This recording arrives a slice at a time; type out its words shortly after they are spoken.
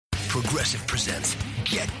Progressive presents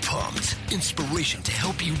Get Pumped. Inspiration to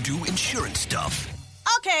help you do insurance stuff.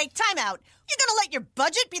 Okay, time out. You're gonna let your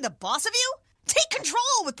budget be the boss of you? Take control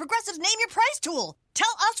with Progressive's Name Your Price tool. Tell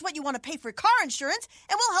us what you want to pay for car insurance,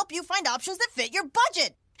 and we'll help you find options that fit your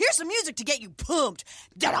budget. Here's some music to get you pumped.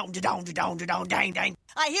 Da-dong, da-dong, da-dong, da-dong, dang, dang.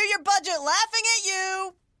 I hear your budget laughing at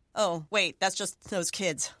you. Oh, wait, that's just those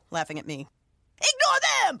kids laughing at me.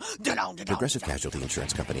 Ignore them! Da-dong, da-dong, Progressive Casualty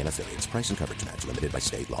Insurance Company and Affiliates. Price and coverage match limited by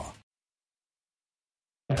state law.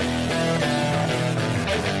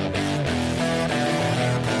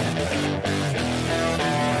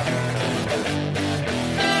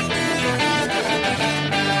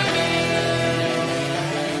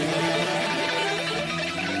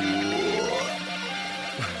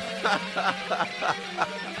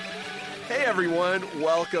 Hey everyone,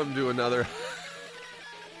 welcome to another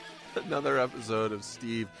episode of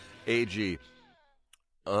Steve AG.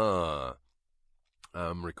 I'm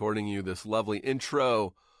recording you this lovely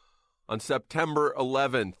intro on September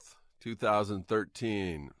 11th,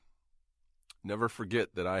 2013. Never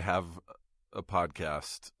forget that I have a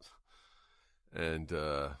podcast. And,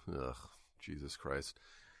 Jesus Christ.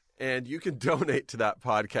 And you can donate to that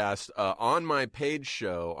podcast on my page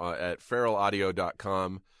show at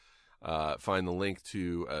feralaudio.com. Find the link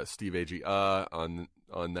to Steve A.G. on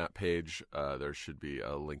that page. There should be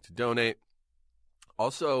a link to donate.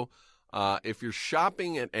 Also, if you're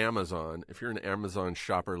shopping at Amazon, if you're an Amazon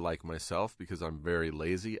shopper like myself, because I'm very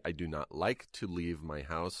lazy, I do not like to leave my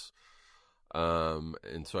house.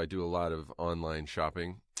 And so I do a lot of online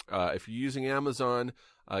shopping. If you're using Amazon,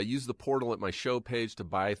 use the portal at my show page to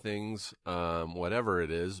buy things, whatever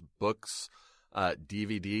it is, books,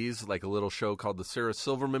 DVDs, like a little show called the Sarah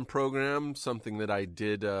Silverman Program, something that I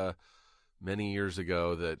did many years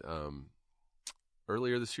ago that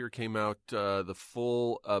earlier this year came out, the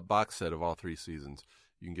full box set of all 3 seasons.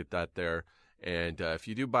 You can get that there. And if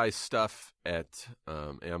you do buy stuff at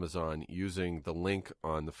Amazon using the link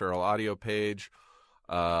on the Feral Audio page,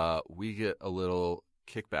 we get a little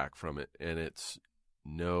kickback from it, and it's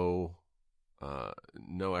no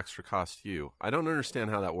extra cost to you. I don't understand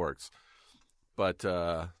how that works, but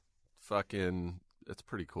it's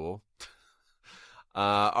pretty cool.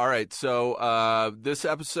 All right, so this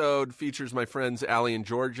episode features my friends Allie and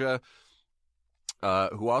Georgia,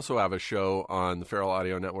 who also have a show on the Feral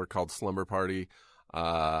Audio Network called Slumber Party.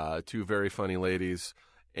 2 very funny ladies.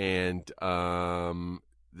 And,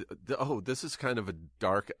 this is kind of a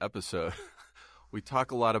dark episode. We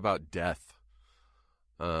talk a lot about death.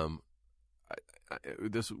 We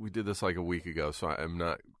did this like a week ago, so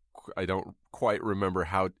I don't quite remember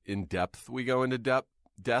how in depth we go into death,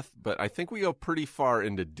 but I think we go pretty far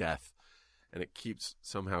into death, and it keeps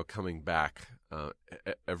somehow coming back.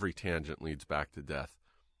 Every tangent leads back to death,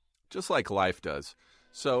 just like life does.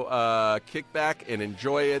 So kick back and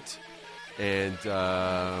enjoy it, and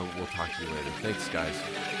we'll talk to you later. Thanks, guys.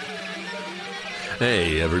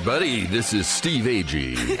 Hey, everybody, this is Steve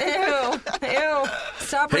A.G. Ew.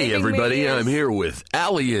 Stop. Hey, everybody, I'm here with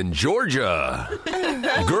Allie and Georgia.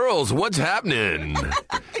 Girls, what's happening?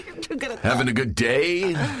 Having a good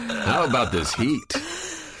day? How about this heat?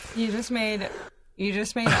 You just made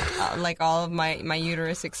like all of my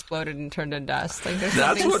uterus exploded and turned to dust. Like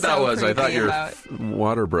that's what that was. I thought your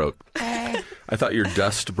water broke. I thought your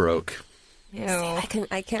dust broke. Ew.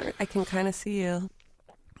 I can kind of see you.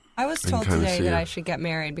 I was told today that I should get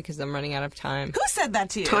married because I'm running out of time. Who said that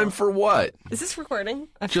to you? Time for what? Is this recording?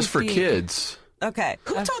 Just for kids. Okay.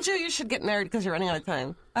 Who told you should get married because you're running out of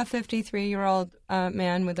time? A 53-year-old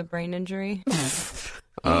man with a brain injury. He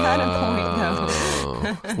had a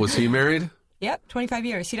point, though. Was he married? Yep, 25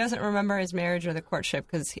 years. He doesn't remember his marriage or the courtship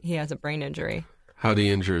because he has a brain injury. How did he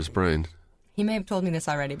injure his brain? He may have told me this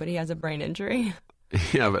already, but he has a brain injury.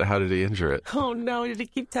 Yeah, but how did he injure it? Oh, no. Did he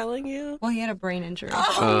keep telling you? Well, he had a brain injury.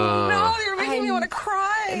 Oh, no. You're making me want to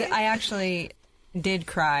cry. I actually did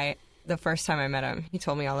cry the first time I met him. He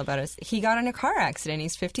told me all about it. He got in a car accident.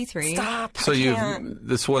 He's 53. Stop. So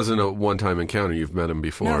this wasn't a one-time encounter. You've met him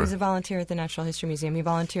before. No, he's a volunteer at the Natural History Museum. He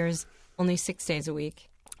volunteers only 6 days a week.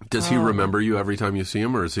 Does he remember you every time you see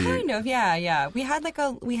him, or is he? Kind of, yeah. We had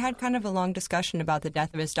kind of a long discussion about the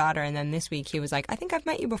death of his daughter, and then this week he was like, "I think I've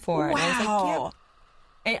met you before." Wow. And I was like, "Yep."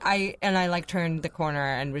 I turned the corner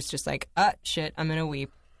and was just like, shit, I'm gonna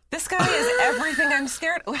weep. This guy is everything I'm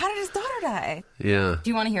scared. How did his daughter die? Yeah. Do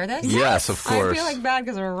you want to hear this? Yes, of course. I feel like bad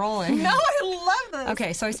because we're rolling. No, I love this.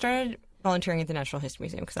 Okay, so I started volunteering at the Natural History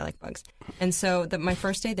Museum because I like bugs. And so my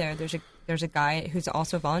first day there, there's a guy who's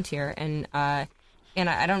also a volunteer, and I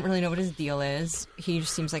don't really know what his deal is. He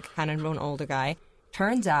just seems like kind of an older guy.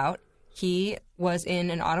 Turns out he was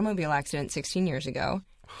in an automobile accident 16 years ago.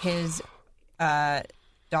 his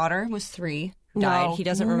daughter was 3. Died. No. He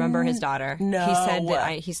doesn't remember his daughter. No. He said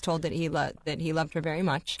that he's told that he loved her very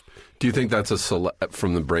much. Do you think that's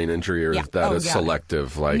from the brain injury, or Yeah. is that Oh, a yeah.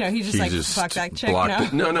 selective? Like No, he just fuck that chick,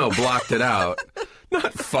 blocked no. it. No, blocked it out.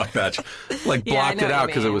 Not fuck that. Like Yeah, I blocked know it what out you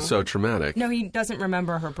because it was mean. so traumatic. No, he doesn't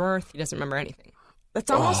remember her birth. He doesn't remember anything. It's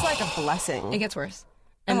almost like a blessing. It gets worse.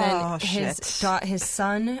 And Oh, then his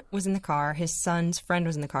son was in the car. His son's friend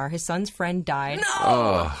was in the car. His son's friend died.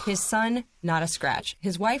 His son, not a scratch.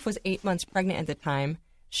 His wife was 8 months pregnant at the time.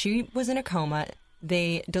 She was in a coma.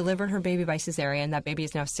 They delivered her baby by cesarean. That baby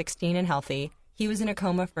is now 16 and healthy. He was in a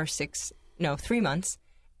coma for 3 months.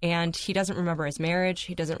 And he doesn't remember his marriage.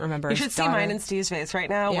 He doesn't remember You his should see daughter. mine and Steve's face right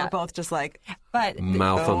now. Yeah. We're both just like, But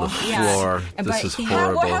Mouth on the Yeah. floor. But This is he-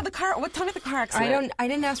 horrible. how the car? What? Tell me the car accident. I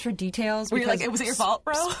didn't ask for details. Were you because like, was it your fault,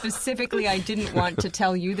 bro? Specifically, I didn't want to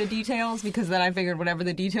tell you the details because then I figured whatever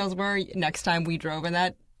the details were, next time we drove in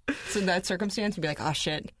that circumstance, we'd be like, oh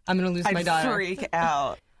shit, I'm gonna lose my I'd daughter. freak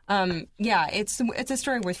out. Yeah, it's a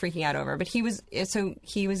story worth freaking out over. But he was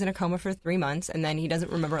in a coma for 3 months, and then he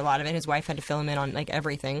doesn't remember a lot of it. His wife had to fill him in on like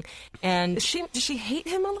everything, and Does she hate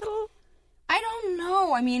him a little? I don't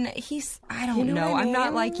know. I mean, I don't know know. what I I'm not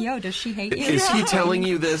mean? like, yo, does she hate you? Is he telling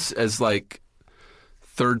you this as like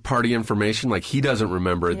third-party information? Like he doesn't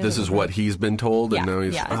remember it. This is what he's been told, and Yeah, now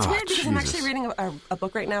he's. yeah. It's Oh, weird because I'm Jesus. actually reading a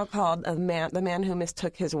book right now called "The Man Who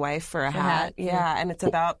Mistook His Wife for a Hat." hat, Yeah, and it's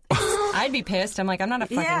about I'd be pissed. I'm like, I'm not a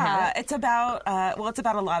fucking hat. it's about it's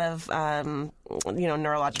about a lot of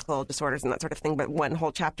neurological disorders and that sort of thing. But one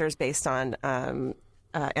whole chapter is based on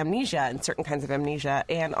amnesia and certain kinds of amnesia,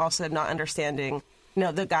 and also not understanding.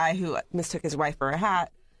 The guy who mistook his wife for a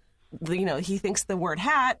hat. He thinks the word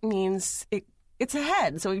hat means it's a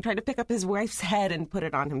head, so he tried to pick up his wife's head and put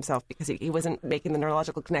it on himself because he wasn't making the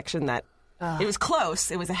neurological connection that it was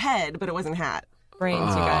close. It was a head, but it wasn't hat. Brains,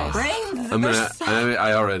 you guys. Brains.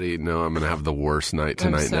 I already know I'm gonna have the worst night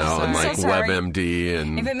tonight so now, and sorry. like So sorry. WebMD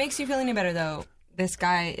and. If it makes you feel any better, though, this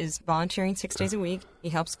guy is volunteering 6 days a week. He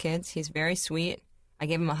helps kids. He's very sweet. I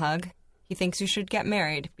gave him a hug. He thinks you should get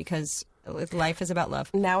married because life is about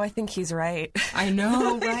love. Now I think he's right. I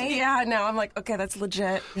know, right? Yeah, now I'm like, okay, that's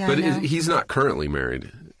legit. Yeah, But I know. he's not currently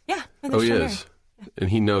married. Yeah. Oh, he is,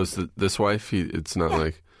 and he knows that this wife. It's not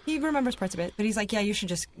like. He remembers parts of it, but he's like, yeah, you should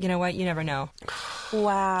just, you know what? You never know.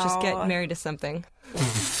 Wow. Just get married to something.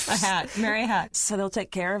 A hat. Marry a hat. So they'll take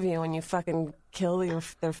care of you when you fucking kill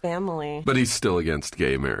their family. But he's still against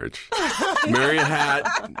gay marriage. Marry a hat.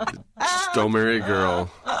 Just don't marry a girl.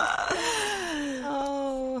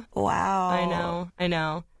 Oh. Wow. I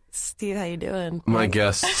know. Steve, how you doing? My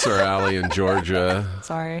guests are Allie and Georgia,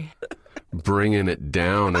 Sorry. bringing it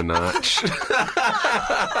down a notch.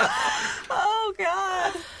 Oh,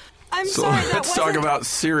 God. I'm So sorry. that let's talk wasn't- about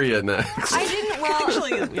Syria next. I didn't.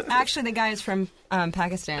 Well, actually, the guy is from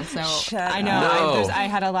Pakistan, so Shut I know. up. No. I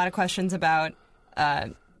had a lot of questions about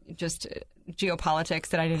just geopolitics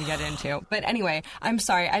that I didn't get into. But anyway, I'm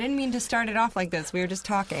sorry. I didn't mean to start it off like this. We were just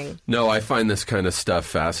talking. No, I find this kind of stuff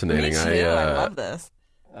fascinating. Me too. I love this.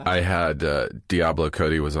 I had Diablo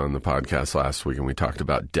Cody was on the podcast last week, and we talked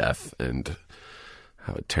about death and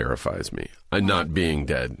how it terrifies me. And not being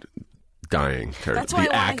dead, dying, That's why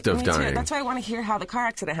the act of me too. dying. That's why I want to hear how the car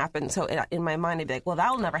accident happened. So in my mind, I'd be like, well,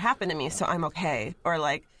 that'll never happen to me, so I'm okay. Or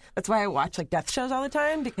like, that's why I watch like death shows all the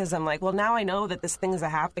time, because I'm like, well, now I know that this thing is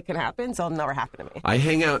that can happen, so it'll never happen to me. I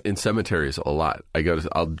hang out in cemeteries a lot.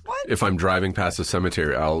 If I'm driving past a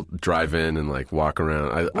cemetery, I'll drive in and like walk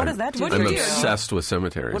around. What does that do for I'm you? obsessed with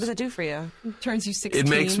cemeteries. What does it do for you? Turns you 16. It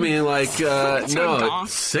makes me like no,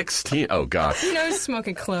 16. Oh god. You know,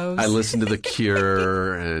 smoking cloves. I listen to The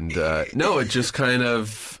Cure, and no, it just kind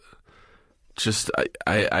of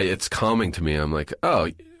it's calming to me. I'm like, oh,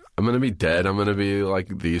 I'm gonna be dead. I'm gonna be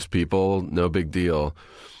like these people. No big deal.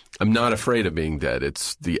 I'm not afraid of being dead.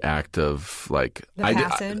 It's the act of like The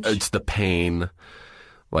passage? it's the pain,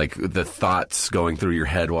 like the thoughts going through your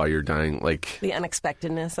head while you're dying. Like The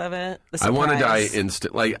unexpectedness of it. The I want to die surprise.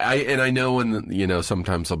 instant. Like I know when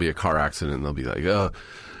sometimes there'll be a car accident and they'll be like, oh.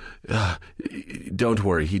 Don't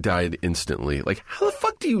worry, he died instantly. Like, how the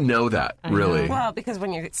fuck do you know that? Really? Well, because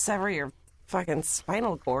when you sever your fucking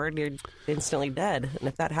spinal cord, you're instantly dead. And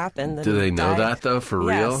if that happened, then Do they you know die. that though, for real?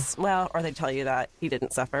 Yes. Well, or they tell you that he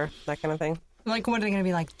didn't suffer, that kind of thing. Like, what are they going to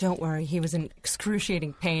be like? Don't worry, he was in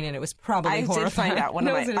excruciating pain, and it was probably I horrifying. did find out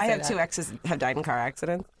No one's gonna I say have that. two exes have died in car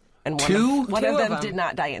accidents, and one Two? of Two of them them. did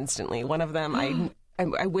not die instantly. One of them,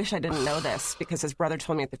 I wish I didn't know this because his brother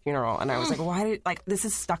told me at the funeral, and I was like, why did this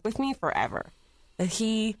has stuck with me forever. That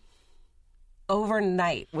he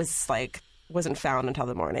overnight was like wasn't found until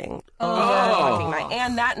the morning. Fucking night.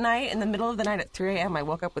 And that night, in the middle of the night at 3 a.m., I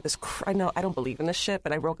woke up with this. I know I don't believe in this shit,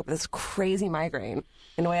 but I woke up with this crazy migraine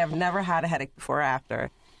in a way I've never had a headache before or after.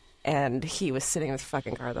 And he was sitting in his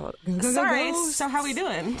fucking car the whole. Sorry. So how we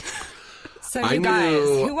doing? So you guys,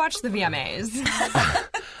 who watched the VMAs?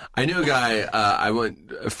 I knew a guy. I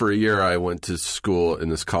went for a year. I went to school in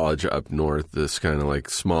this college up north, this kind of like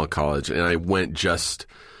small college, and I went just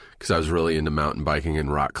because I was really into mountain biking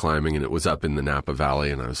and rock climbing, and it was up in the Napa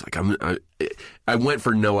Valley, and I was like, I went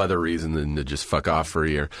for no other reason than to just fuck off for a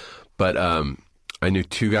year. But I knew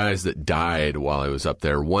 2 guys that died while I was up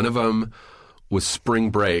there. One of them was spring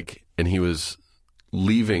break, and he was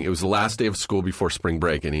leaving. It was the last day of school before spring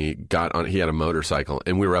break, and he had a motorcycle,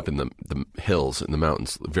 and we were up in the hills in the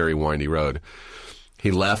mountains, very windy road.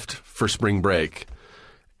 He left for spring break,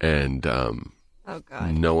 and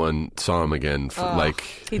no one saw him again.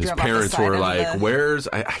 His parents were like, "Where's?"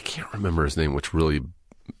 I can't remember his name, which really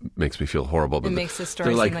makes me feel horrible. But it makes the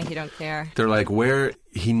story seem like you don't care. They're like, "Where?"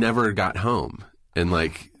 He never got home, and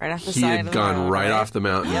like he had gone right off the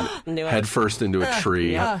mountain, head first into a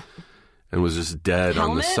tree. And was just dead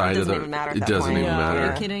on the side of the. It doesn't even matter.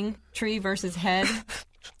 Are you kidding? Tree versus head.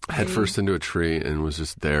 Head first into a tree and was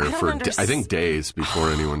just there for I think days before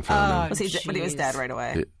anyone found him. But he was dead right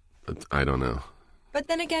away. I don't know. But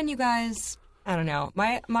then again, you guys, I don't know.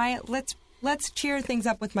 My let's cheer things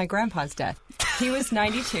up with my grandpa's death. He was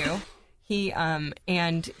 92.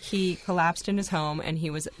 And he collapsed in his home, and he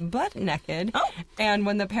was butt naked. Oh. And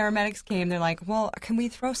when the paramedics came, they're like, "Well, can we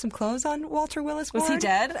throw some clothes on Walter Willis Ward?" Was he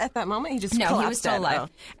dead at that moment? He just no, collapsed he was still dead. alive.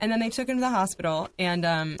 Oh. And then they took him to the hospital, and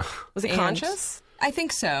was he conscious? I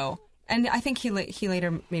think so. And I think he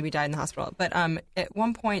later maybe died in the hospital. But at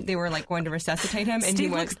one point, they were like going to resuscitate him. And Steve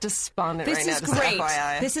he looks despondent this right now. This is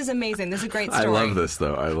great. This is amazing. This is a great story. I love this,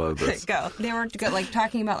 though. I love this. Go. They were like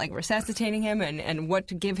talking about like resuscitating him and what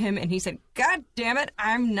to give him. And he said, "God damn it,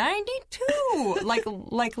 I'm 92. like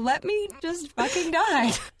let me just fucking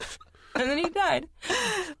die." And then he died.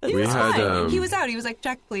 He was fine. He was out. He was like,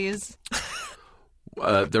 "Check, please."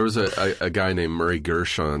 There was a guy named Murray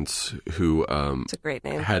Gershons who it's a great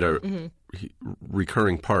name. Had a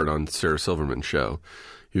recurring part on Sarah Silverman's show.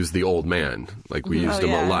 He was the old man. Like we used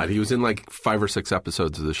him a lot. He was in like 5 or 6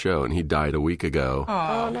 episodes of the show, and he died a week ago.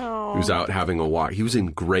 Oh no! He was out having a walk. He was in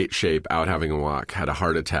great shape, out having a walk. Had a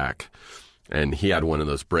heart attack, and he had one of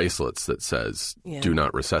those bracelets that says "Do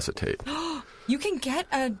not resuscitate." You can get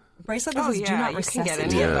a bracelet that says "Do not resuscitate." You can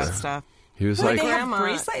get any of that stuff. He was they have a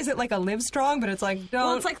bracelet? Is it like a Live Strong? But it's like, don't.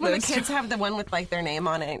 Well, it's like when the kids have the one with like their name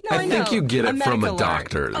on it. No, I think you get it from a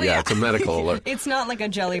doctor. It's a medical alert. It's not like a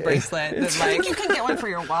jelly bracelet. That, like... You can get one for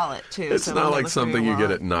your wallet too. It's not like something you get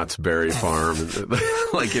at Knott's Berry Farm,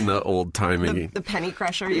 like in the old timey. The penny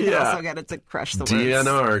crusher. You can also get it to crush the words.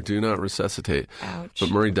 DNR, do not resuscitate. Ouch. But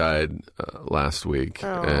Murray died last week,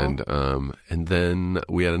 and then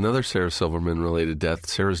we had another Sarah Silverman related death.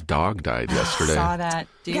 Sarah's dog died yesterday. I saw that.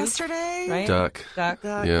 Yesterday, right? Duck.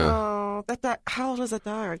 Yeah. Oh, that. How old was that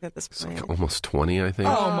dog at this point? Like almost 20, I think.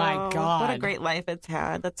 Oh my God! What a great life it's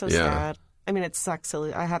had. That's so sad. I mean, it sucks.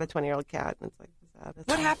 Silly. I had a 20-year-old cat, and it's like sad.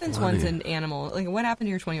 What happens once an animal? Like, what happened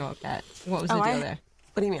to your 20-year-old cat? What was the deal there?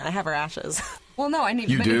 What do you mean? I have her ashes. Well, no, I need.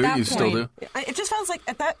 You but do? At that You point, still do? It just sounds like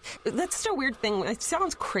that's such a weird thing. It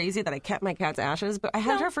sounds crazy that I kept my cat's ashes, but I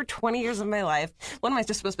had her for 20 years of my life. What am I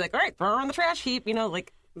just supposed to be like? All right, throw her on the trash heap. You know,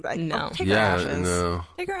 like. No. Take her ashes. No.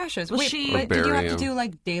 Take her ashes. Well, Wait, but did you have to do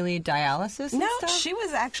like daily dialysis? No, and stuff? she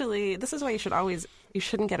was actually. This is why you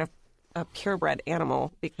shouldn't get a purebred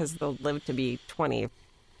animal because they'll live to be 20.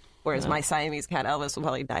 Whereas my Siamese cat Elvis will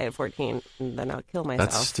probably die at 14, and then I'll kill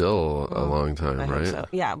myself. That's still a long time, right? So.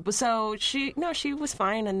 Yeah. So she was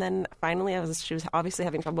fine, and then finally she was obviously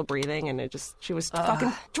having trouble breathing, and she was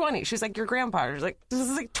fucking 20. She's like your grandpa. She's like, this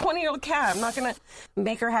is like 20-year-old cat. I'm not gonna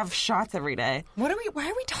make her have shots every day. Why are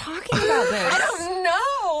we talking about this? I don't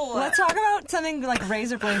know. Let's talk about something like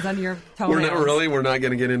razor blades under your toenails. We're not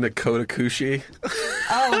going to get into Kotakushi.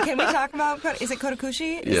 Oh, can we talk about? Is it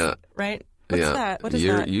Kotakushi? Yeah. Right. What's that? What is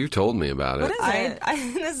that? You told me about it. What is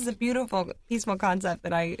it? This is a beautiful, peaceful concept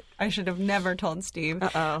that I should have never told Steve.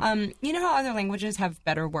 Uh-oh. You know how other languages have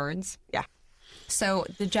better words? Yeah. So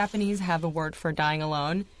the Japanese have a word for dying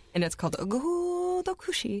alone, and it's called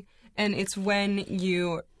godokushi. And it's when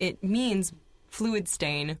it means fluid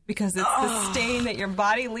stain because it's the stain that your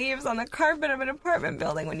body leaves on the carpet of an apartment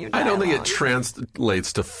building when you die. I don't think alone. it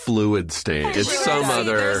translates to fluid stain. It's some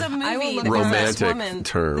other There's a movie romantic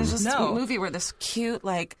term. There's this movie where this cute,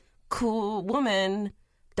 like, cool woman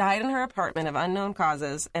died in her apartment of unknown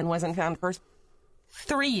causes and wasn't found for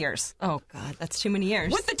 3 years. Oh, God, that's too many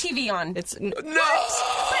years. With the TV on. It's But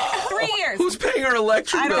 3 3 years. Who's paying her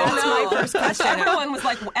electric I bill? don't know. my first question. Everyone was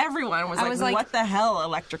like, I was like, what the hell,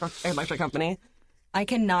 electric company? I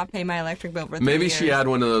cannot pay my electric bill for 3 Maybe years. she had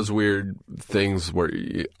one of those weird things where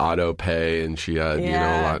you auto pay, and she had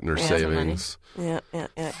a lot in her savings. Yeah.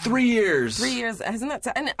 3 years. 3 years, isn't that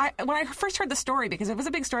sad? And when I first heard the story, because it was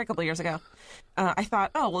a big story a couple of years ago, I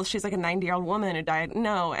thought, oh, well, she's like a 90-year-old woman who died.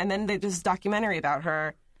 No, and then they did this documentary about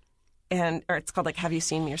her, or it's called like Have You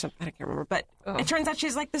Seen Me or something, I can't remember. But it turns out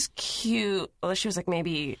she's like this cute, well, she was like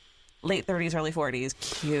maybe late 30s, early 40s,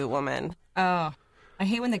 cute woman. Oh, I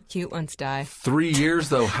hate when the cute ones die. 3 years,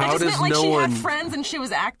 though. How It just does meant like no she one... had friends and she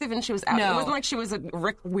was active and she was out. No. It wasn't like she was a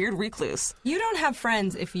weird recluse. You don't have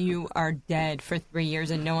friends if you are dead for 3 years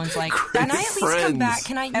and no one's like, can I at least come friends. back?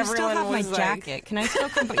 Can I? You still Everyone have my was like- jacket. Can I still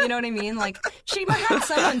come? You know what I mean? Like she might have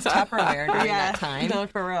someone's Tupperware during that time. No,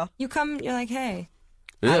 for real. You come, you're like, hey.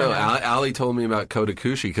 Allie told me about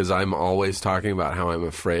Kodakushi because I'm always talking about how I'm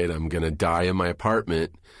afraid I'm going to die in my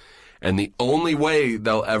apartment. And the only way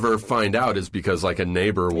they'll ever find out is because, like, a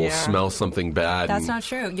neighbor will smell something bad. That's not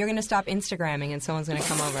true. You're going to stop Instagramming and someone's going to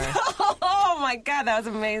come over. Oh my God, that was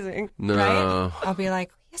amazing. No. Right? I'll be like,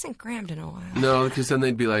 he hasn't grammed in a while. No, because then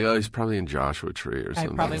they'd be like, oh, he's probably in Joshua Tree or I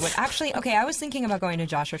something. probably would. Actually, okay, I was thinking about going to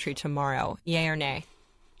Joshua Tree tomorrow. Yay or nay?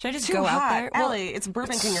 Should I just Too go hot. out there? Well, Ellie, it's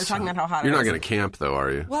Burbank and you're talking about how hot You're it not is. going to camp, though, are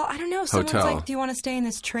you? well, I don't know. Someone's Hotel. like, do you want to stay in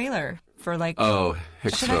this trailer for like... Oh,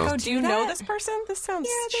 should I go Hicksville. do Do you that? know this person? This sounds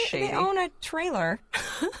Yeah, shady. they own a trailer.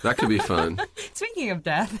 That could be fun. Speaking of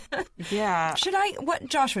death, Yeah. should I? What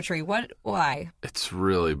Joshua Tree? What? Why? It's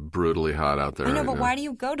really brutally hot out there I know, right but now. why do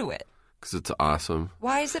you go to it? Because it's awesome.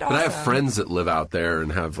 Why is it But awesome? I have friends that live out there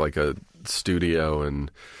and have, like, a studio and...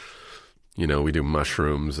 You know, we do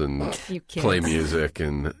mushrooms and You kids. play music,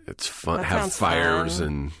 and it's fun. That Have sounds fires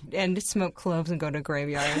fun. and smoke cloves and go to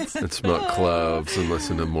graveyards. and smoke cloves and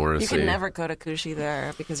listen to You Morrissey. can never go to Kushi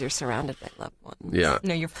there because you're surrounded by loved ones. Yeah.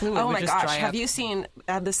 No, your fluid Oh would my just gosh! dry Have up. you seen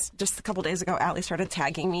this? Just a couple days ago, Allie started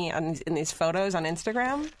tagging me in these photos on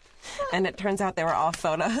Instagram, and it turns out they were all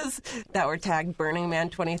photos that were tagged Burning Man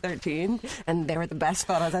 2013, and they were the best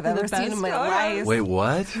photos I've ever the seen best in my photos? life. Wait,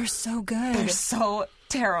 what? You're so good. They're so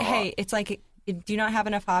terrible. Hey, it's like, do you not have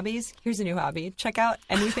enough hobbies? Here's a new hobby. Check out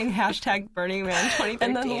anything hashtag Burning Man 2013.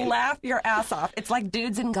 and then laugh your ass off. It's like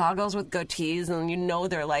dudes in goggles with goatees, and you know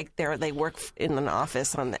they work in an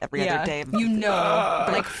office on every other day. You know,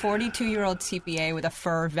 like 42-year-old CPA with a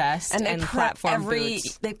fur vest and and, they prep platform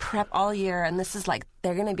boots. they prep all year, and this is like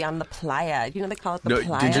they're going to be on the playa. You know they call it the No,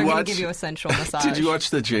 playa. did you They're gonna watch- give you a sensual massage. Did you watch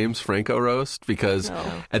the James Franco roast? Because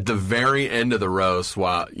at the very end of the roast,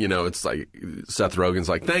 while it's like Seth Rogen's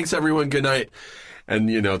like, "Thanks everyone, good night," and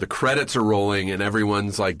the credits are rolling, and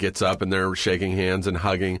everyone's like gets up and they're shaking hands and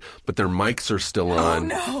hugging, but their mics are still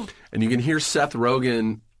on. Oh no! And you can hear Seth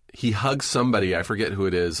Rogen. He hugs somebody. I forget who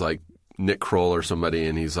it is, like Nick Kroll or somebody,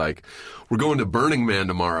 and he's like, "We're going to Burning Man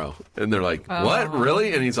tomorrow." And they're like, "What?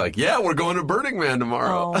 Really?" And he's like, "Yeah, we're going to Burning Man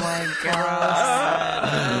tomorrow." Oh my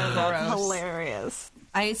god! Gross. Hilarious.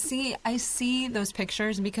 I see those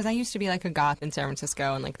pictures because I used to be like a goth in San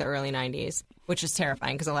Francisco in like the early 90s, which is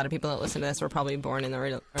terrifying because a lot of people that listen to this were probably born in the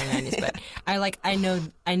early 90s. But I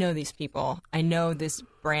know these people. I know this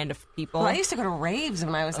brand of people. Well, I used to go to raves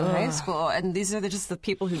when I was in high school, and these are just the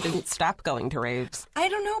people who didn't stop going to raves. I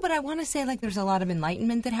don't know, but I want to say like there's a lot of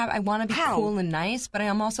enlightenment that I want to be How? cool and nice, but I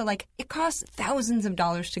am also like it costs thousands of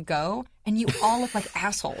dollars to go, and you all look like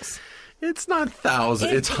assholes. It's not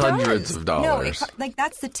thousands. It It's hundreds does. of dollars. No, like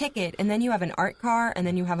that's the ticket, and then you have an art car, and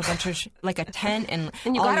then you have a bunch of like a tent, and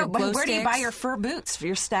And you all gotta, your glow where do you buy sticks, your fur boots?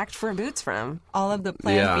 Your stacked fur boots from? all of the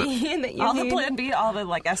Plan Yeah. B that you All need. the Plan B, all the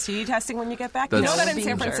like STD testing when you get back. You That's- know that in Being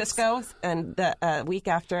San jerks. Francisco, and the week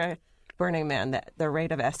after Burning Man, the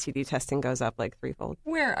rate of STD testing goes up like threefold.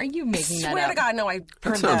 Where are you making that Swear up? to God, no, I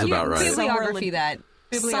heard sounds that. about right. Bibliography that.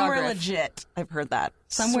 Somewhere Bibliography. legit. I've heard that.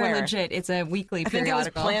 Somewhere Swear. legit. It's a weekly I think it was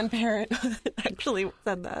periodical. Planned Parenthood actually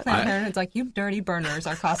said that. Planned Parenthood's like, you dirty burners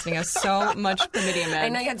are costing us so much chlamydia meds. I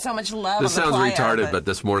know you had so much love. This on the sounds playa, retarded, but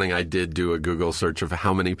this morning I did do a Google search of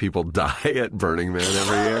how many people die at Burning Man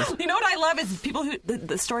every year. you know what I love is people who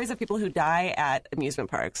the stories of people who die at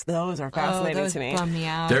amusement parks. Those are fascinating those to me. bum me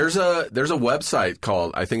out. There's a website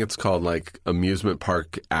called, I think it's called like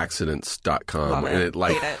amusementparkaccidents.com, Love it. and it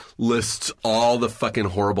like Hate it. lists all the fucking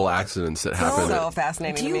horrible accidents that happen. So at-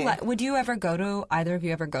 fascinating Do to you me. would you ever go to either of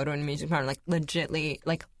you ever go to an amusement park like legitly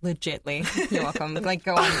you're welcome like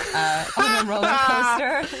go on a roller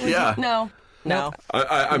coaster? yeah. No.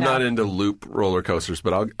 I'm not into loop roller coasters,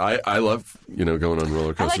 but I love going on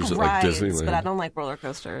roller I like coasters rides, at like Disneyland. but I don't like roller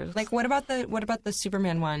coasters. Like what about the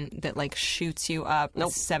Superman one that like shoots you up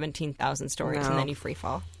 17,000 stories No. and then you free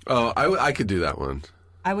fall? Oh, I could do that one.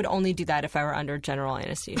 I would only do that if I were under general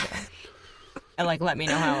anesthesia. And let me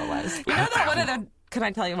know how it was. You know that one of the... Can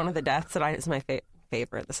I tell you one of the deaths that is my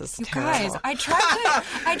favorite? This is terrible. Guys, I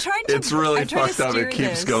tried to. It's really fucked up. It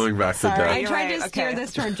keeps going back to death. I tried to steer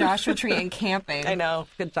this toward Joshua Tree and camping. I know.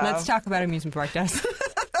 Good job. Let's talk about amusement park deaths.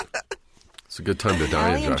 It's a good time to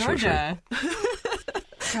die in Joshua Georgia.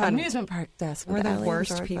 God, amusement park deaths. We're the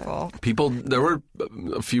worst people. There were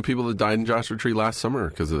a few people that died in Joshua Tree last summer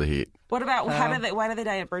because of the heat. What about, why did they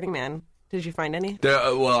die at Burning Man? Did you find any?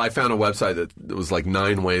 Well, I found a website that was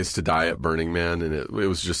 9 ways to die at Burning Man, and it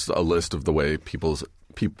was just a list of the way people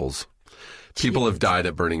have died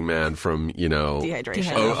at Burning Man from,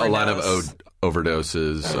 dehydration. A lot of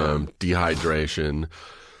overdoses, dehydration.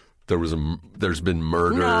 There's been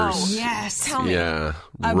murders. No. Yes. Tell me. Yeah.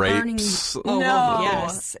 Rapes. No.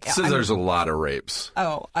 Yes. So there's a lot of rapes.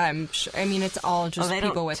 Oh, I'm sure. I mean, it's all just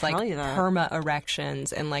people with perma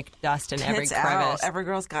erections and dust in every crevice. Every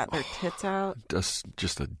girl's got their tits out.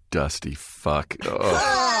 Just a dusty fuck.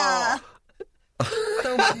 Oh.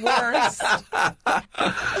 The worst.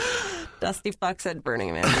 Dusty fucks at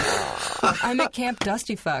Burning Man. I'm at Camp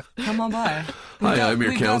Dusty Fuck. Come on by. Hi, I'm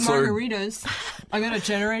your counselor. We got margaritas. I got a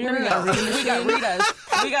generator. We got Ritas.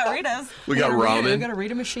 We got ramen. We got a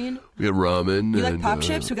Rita machine. We got ramen. You like Pop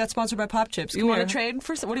Chips? We got sponsored by Pop Chips. You want to trade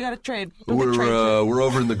for some? What do you got to trade? We're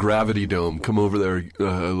over in the Gravity Dome. Come over there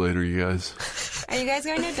later, you guys. Are you guys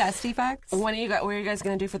going to Dusty Fucks? What are you guys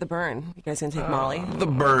going to do for the burn? You guys going to take Molly? The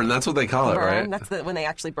burn. That's what they call it, right? That's when they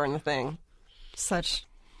actually burn the thing. Such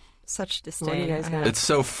disdain. What are you guys going to do? It's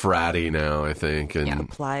so fratty now, I think. And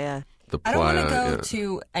Playa. I don't want to go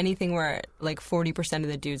to anything where 40% of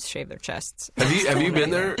the dudes shave their chests. Have you been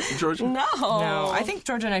there, Georgia? No. I think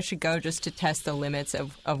Georgia and I should go just to test the limits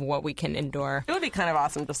of what we can endure. It would be kind of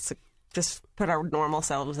awesome just put our normal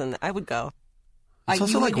selves in. I would go. It's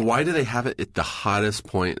also why do they have it at the hottest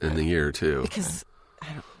point in the year too? Because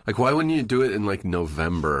why wouldn't you do it in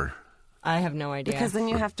November? I have no idea. Because then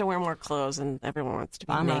you have to wear more clothes, and everyone wants to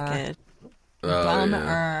be naked.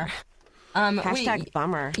 Bummer. Hashtag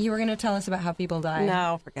bummer. You were going to tell us about how people die.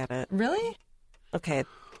 No, forget it. Really? Okay.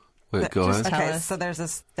 Wait, go ahead. Okay, so there's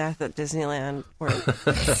this death at Disneyland where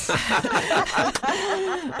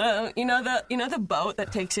you know the boat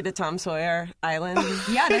that takes you to Tom Sawyer Island?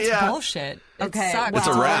 Yeah, that's bullshit. Okay, it's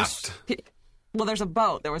a raft. Well, there's a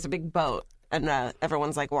boat. There was a big boat, and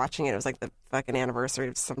everyone's watching it. It was the fucking anniversary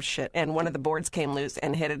of some shit, and one of the boards came loose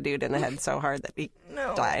and hit a dude in the head so hard that he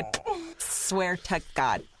died. Swear to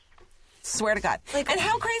God. And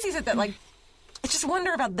how crazy is it that I just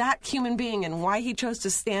wonder about that human being and why he chose to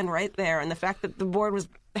stand right there, and the fact that the board was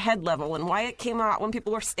head level, and why it came out when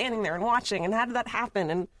people were standing there and watching, and how did that happen?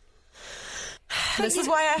 And this is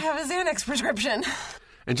why I have a Xanax prescription.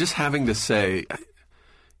 And just having to say,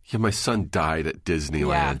 yeah, my son died at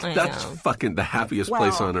Disneyland. Yeah, that's fucking the happiest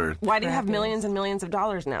place on earth. Why do you have millions and millions of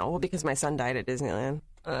dollars now? Well, because my son died at Disneyland.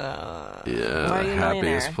 The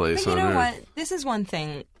happiest place on earth. You know what? This is one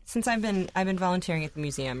thing. Since I've been volunteering at the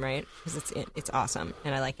museum, right? Because it's awesome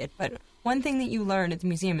and I like it. But one thing that you learn at the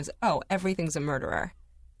museum is, everything's a murderer.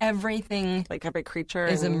 Everything, every creature,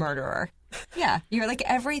 is a murderer. Yeah, you're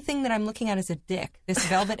everything that I'm looking at is a dick. This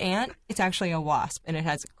velvet ant, it's actually a wasp, and it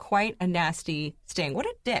has quite a nasty sting. What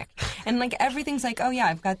a dick! And everything's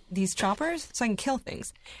I've got these choppers, so I can kill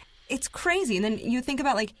things. It's crazy. And then you think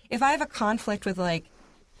about if I have a conflict with a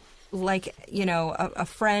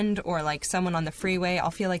friend or someone on the freeway, I'll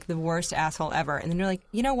feel like the worst asshole ever. And then you're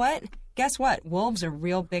you know what? Guess what? Wolves are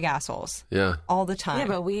real big assholes. Yeah. All the time. Yeah,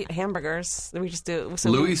 but we eat hamburgers. We just do. So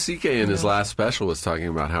Louis C.K. in his last special was talking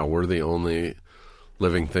about how we're the only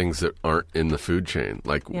living things that aren't in the food chain.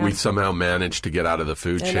 We somehow managed to get out of the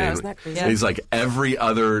food chain. Isn't that crazy? He's every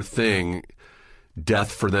other thing,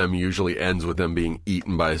 death for them usually ends with them being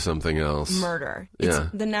eaten by something else. Murder. It's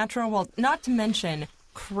the natural world. Not to mention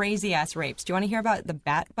crazy ass rapes. Do you want to hear about the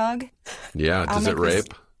bat bug? Yeah, does it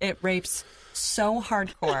rape? It rapes so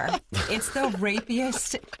hardcore. It's the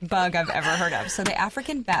rapiest bug I've ever heard of. So the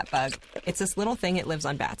African bat bug, it's this little thing, it lives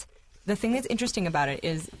on bats. The thing that's interesting about it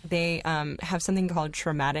is they have something called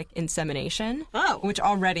traumatic insemination. Oh. Which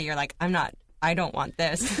already you're I don't want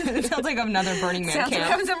this. It sounds like another Burning Man camp. Sounds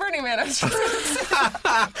like I was a Burning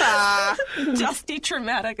Man. Dusty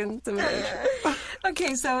traumatic insemination.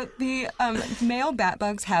 Okay, so the male bat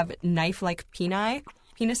bugs have knife-like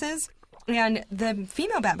penises, and the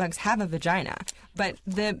female bat bugs have a vagina. But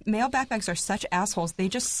the male bat bugs are such assholes. They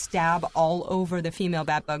just stab all over the female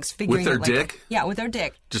bat bugs, figuring With their that, like, dick? Yeah, with their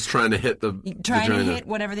dick. Just trying to hit the Trying vagina. to hit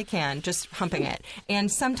whatever they can, just humping it.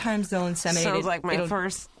 And sometimes they'll inseminate Sounds it. like my It'll-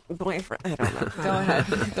 first boyfriend. I don't know. Go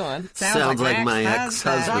ahead. Go on. Sounds like my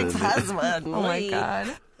ex-husband. Ex-husband. Oh my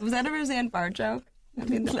god. Was that a Roseanne Barr joke?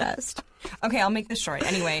 That'd be the best. Okay, I'll make this short.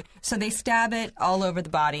 Anyway, so they stab it all over the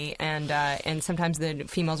body, and sometimes the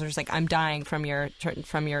females are just like, "I'm dying from your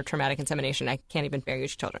traumatic insemination. I can't even bear you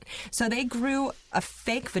children." So they grew a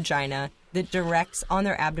fake vagina that directs on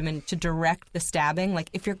their abdomen to direct the stabbing. Like,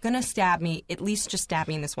 if you're gonna stab me, at least just stab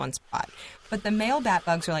me in this one spot. But the male bat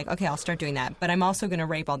bugs are like, okay, I'll start doing that, but I'm also gonna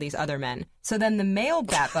rape all these other men. So then the male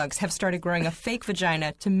bat bugs have started growing a fake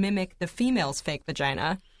vagina to mimic the female's fake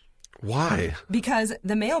vagina. Why? Because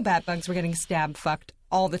the male bat bugs were getting stab fucked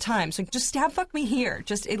all the time. So just stab fuck me here,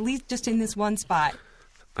 just at least just in this one spot.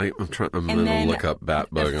 I'm And going to then look up bat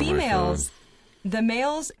bug the on my phone. females, the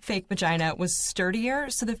male's fake vagina was sturdier,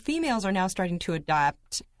 so the females are now starting to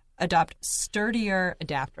adopt sturdier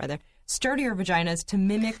vaginas to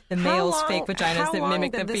mimic the male's fake vaginas that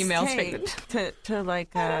mimic the female's fake. To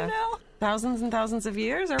like I don't know. thousands and thousands of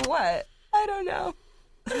years, or what? I don't know.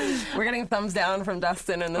 We're getting thumbs down from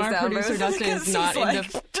Dustin in the Our sound producer booth Dustin is because not he's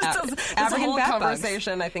into like, just this African whole bat bugs.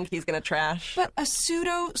 conversation. I think he's going to trash. But a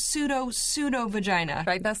pseudo vagina.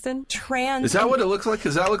 Right, Dustin? Trans. Is that what it looks like?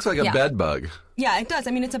 Because that looks like a Yeah. bed bug. Yeah, it does.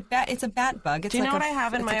 I mean, it's a bat bug. It's Do you like know what I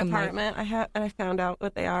have in it's my like a apartment? I found out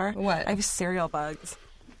what they are. What? I have cereal bugs.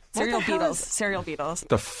 What Cereal the hell beetles. is- Cereal beetles.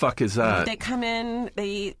 The fuck is that? They come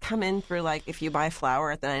in through, like, if you buy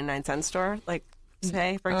flour at the 99-cent store, like,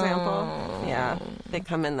 say, for example. Yeah. They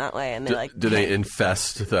come in that way, and they Do they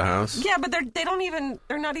infest the house? Yeah, but they're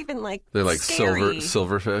not even like They're like scary.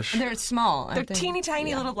 silverfish. They're small. They're aren't they? teeny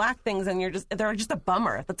tiny Yeah. little black things, and they're just a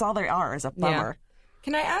bummer. That's all they are, is a bummer.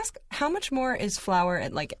 Can I ask how much more is flour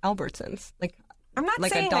at like Albertsons? Like, I'm not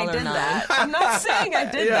like saying I $1.09. did that. I'm not saying I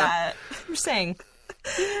did that. I'm saying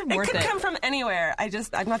It worth could it. come from anywhere.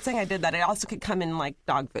 I'm not saying I did that. It also could come in like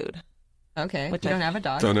dog food. Okay, Which you I- don't have a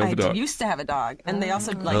dog. Don't have I a dog. used to have a dog, and they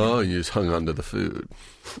also like. Oh, you just hung on to the food.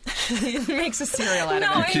 He makes a cereal out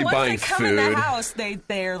No, of it. keep once buying they come in the food. house,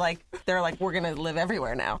 they're like we're gonna live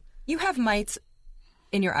everywhere now. You have mites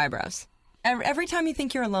in your eyebrows. Every time you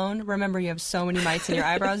think you're alone, remember you have so many mites in your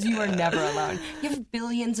eyebrows. You are never alone. You have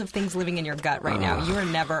billions of things living in your gut right now. You are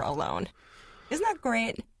never alone. Isn't that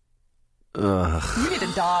great? You need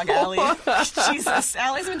a dog, Allie. Jesus,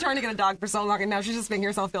 Allie's been trying to get a dog for so long, and now she's just making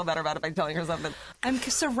herself feel better about it by telling her something. I'm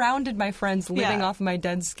surrounded by friends living Yeah. off my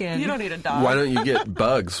dead skin. You don't need a dog. Why don't you get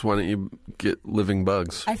bugs? Why don't you get living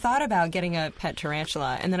bugs? I thought about getting a pet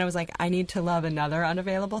tarantula, and then I was like, I need to love another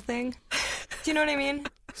unavailable thing. Do you know what I mean?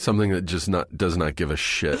 Something that just does not give a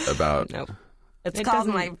shit about. Nope. It's It called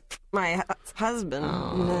doesn't- my husband.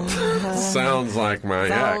 Sounds like my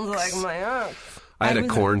Sounds ex. like my ex. I had I a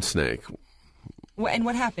was- corn snake. And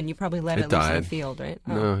what happened? You probably let It it loose in died. the field, right?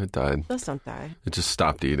 Oh. No, it died. Those don't die. It just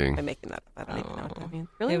stopped eating. I'm making that up. I don't even know what that means.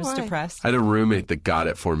 Really? It was Why? depressed. I had a roommate that got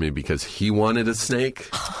it for me because he wanted a snake.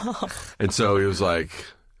 And so he was like,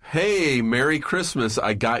 hey, Merry Christmas,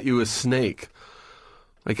 I got you a snake.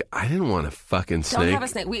 Like, I didn't want a fucking Don't snake. have a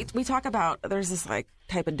snake. We talk about there's this like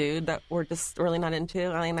type of dude that we're just really not into.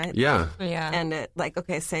 Allie and I. Yeah, Yeah. And it, like,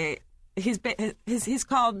 okay, say he's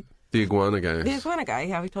called the iguana guy. the iguana guy.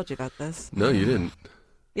 Yeah, we told you about this. No, you didn't.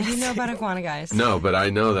 You know about iguana guys. No, but I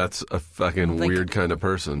know that's a fucking Like, weird kind of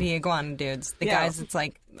person. The iguana dudes. The Yeah. guys, it's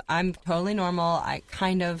like, I'm totally normal. I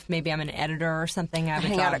kind of, maybe I'm an editor or something. I I have a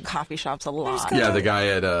hang job. out at coffee shops a lot. Yeah, the guy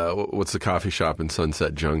at, what's the coffee shop in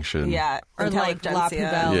Sunset Junction? Yeah, Or like La Intelligentsia.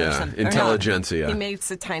 Poubelle or Yeah, something. Or not, Intelligentsia. He makes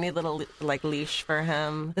a tiny little like leash for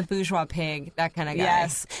him. the bourgeois pig, that kind of guy.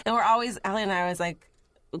 Yes, and we're always Allie and I always like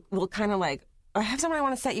we'll kind of like. I have someone I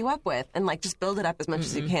want to set you up with, and like just build it up as much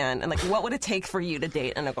as you can. And like, what would it take for you to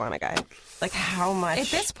date an iguana guy? Like, how much? At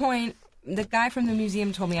this point, the guy from the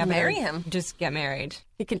museum told me I better Marry him. Just get married.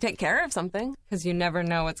 he can take care of something. Because you never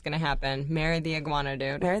know what's going to happen. Marry the iguana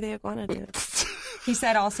dude. Marry the iguana dude. He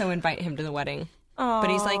said also invite him to the wedding. But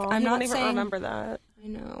he's like, I'm he not won't even saying. remember that. I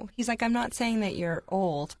know. He's like, I'm not saying that you're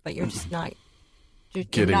old, but you're just not. You're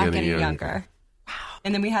Getting not any getting younger. younger.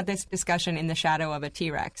 And then we had this discussion in the shadow of a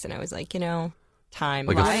T-Rex, and I was like, time.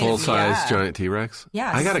 Like lies. a full-size yeah. giant T-Rex?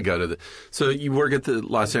 Yes. I gotta go to the... So you work at the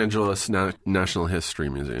Los Angeles National History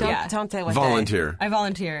Museum. Yeah. Don't say what Volunteer. I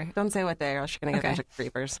volunteer. day. Don't say what day, or else you're gonna get a Okay. bunch of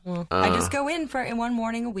creepers. I just go in for one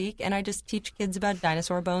morning a week, and I just teach kids about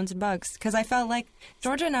dinosaur bones and bugs. Because I felt like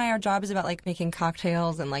Georgia and I, our job is about like making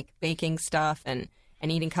cocktails and like baking stuff and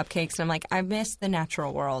eating cupcakes. And I'm like, I miss the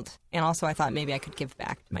natural world, and also I thought maybe I could give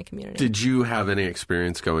back to my community. Did you have any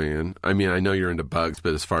experience going in? I mean, I know you're into bugs,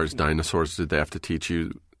 but as far as dinosaurs, did they have to teach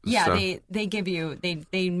you Yeah, stuff? they give you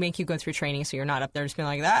they make you go through training, so you're not up there just being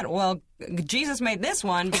like that. Well, Jesus made this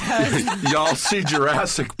one because Y'all see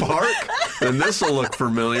Jurassic Park? Then this will look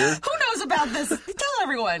familiar. Who knows about this? Tell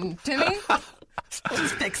everyone, Timmy.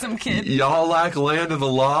 Just pick some kid. Y'all like Land of the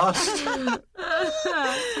Lost?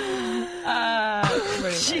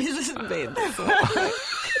 Jesus made this one.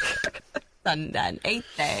 on that 8th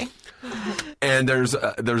day. And there's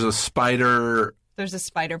a spider There's a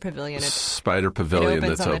spider pavilion. It pavilion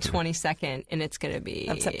opens that's on open. the 22nd, and it's going to be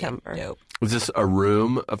Of September. Dope. Is this a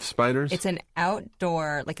room of spiders? It's an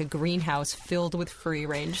outdoor, like a greenhouse filled with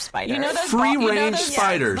free-range spiders. You know those Free-range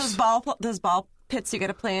spiders. those ball pits you get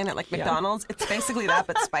to play in at like McDonald's. It's basically that,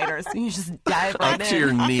 but spiders. You just dive right Up in. to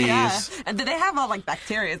your knees. Yeah. And they have all like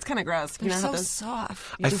bacteria. It's kind of gross. They're so those-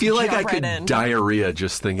 soft. you I just feel like I jump could right in. diarrhea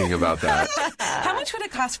just thinking about that. How much would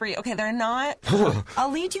it cost for you? Okay, they're not.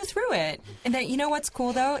 I'll lead you through it. And then, you know what's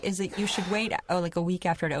cool though is that you should wait like a week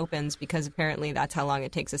after it opens because apparently that's how long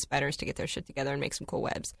it takes the spiders to get their shit together and make some cool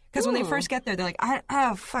webs. Because when they first get there, they're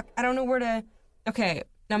like, fuck, I don't know where to. Okay,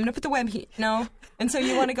 now I'm gonna put the web here. No, and so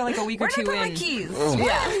you want to go like a week or Where two did I put in. my keys?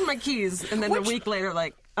 Yeah, my keys. And then a week later,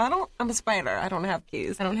 like, I'm a spider. I don't have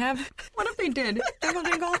keys. I don't have. What if they did? Dingle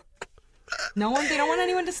dingle. No one. They don't want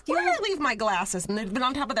anyone to steal. Where did I leave my glasses? And they've been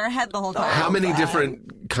on top of their head the whole time. How many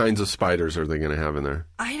different kinds of spiders are they going to have in there?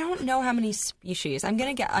 I don't know how many species. I'm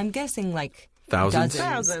guessing like Thousands?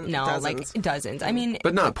 dozens. No, Dozens. like dozens. I mean,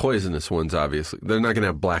 But not poisonous ones, obviously. They're not going to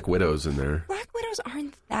have black widows in there. black widows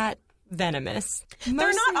aren't that venomous. They're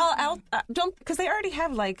Mostly- not all out. Don't because they already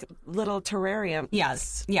have like little terrarium.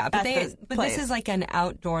 Yes, yeah, but at the place. this is like an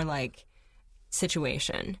outdoor like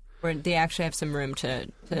situation where they actually have some room to.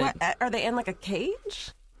 What, are they in like a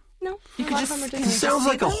cage? No, you could just. It sounds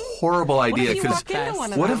like a horrible idea What if you because walk into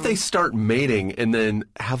one of what them? if they start mating and then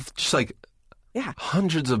have just like Yeah.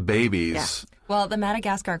 hundreds of babies? Well, the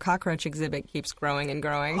Madagascar cockroach exhibit keeps growing and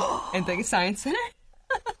growing at the Science Center.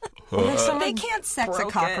 They can't sex a broke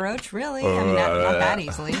it. cockroach, really. I mean, not that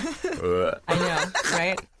easily. I know,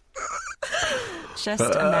 right? Just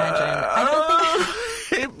imagine. I don't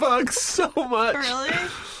think. I hate bugs so much. Really?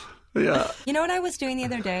 Yeah. You know what I was doing the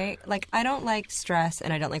other day? Like, I don't like stress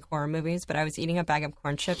and I don't like horror movies, but I was eating a bag of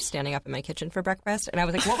corn chips standing up in my kitchen for breakfast, and I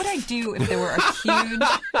was like, what would I do if there were a huge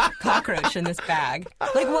cockroach in this bag?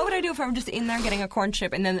 Like, what would I do if I were just in there getting a corn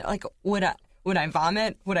chip, and then, like, would I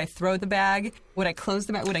vomit? Would I throw the bag? Would I close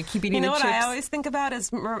the bag? Would I keep eating You know the what chips? I always think about is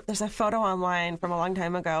there's a photo online from a long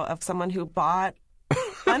time ago of someone who bought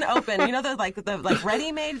unopened. You know the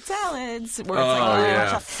ready-made salads where it's like Oh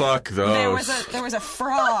yeah. watch Fuck those. there was a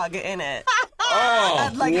frog in it. Oh,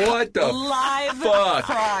 what the live fuck?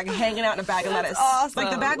 frog hanging out in a bag of lettuce. awesome.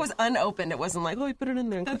 Like the bag was unopened. It wasn't like, oh, you put it in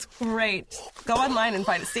there. That's great. Go online and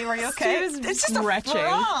find it. See, are you okay? Steve is It's just retching.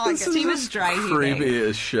 a frog. Steve is dry heaving. Creepy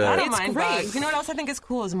as shit. I don't It's mind great. bugs. You know what else I think is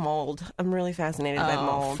cool is mold. I'm really fascinated by Oh,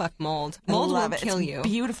 mold. fuck mold. I Mold will love it. kill It's you.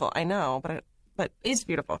 Beautiful. I know, but it's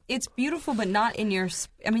beautiful. It's beautiful, but not in your.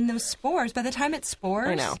 I mean, those spores. By the time it spores,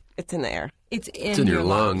 I know. It's in the air. it's It's in your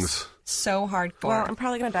lungs. So hardcore. Well, I'm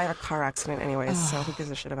probably going to die of a car accident anyways, so who gives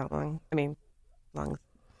a shit about lungs?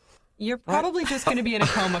 You're probably just going to be in a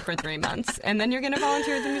coma for 3 months, and then you're going to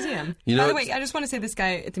volunteer at the museum. You know By the what's- way, I just want to say this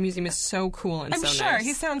guy at the museum is so cool and I'm so sure. nice.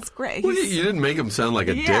 He sounds great. Well, you didn't make him sound like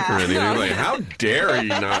a dick Yeah, or anything. no. You're like, how dare you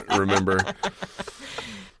not remember?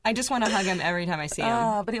 I just want to hug him every time I see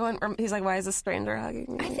him. But he's like, why is a stranger hugging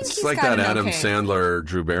me? I think It's he's like got that an Adam okay Sandler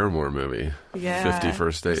Drew Barrymore movie, Yeah. 50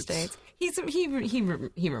 First Dates. States.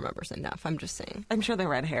 He remembers enough. I'm just saying. I'm sure the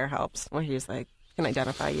red hair helps, where he's like, can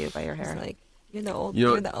identify you by your hair. It's like you're the old, You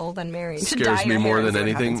know- you're the old unmarried. dye Scares me your more hair than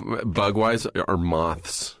is what anything, bug-wise, are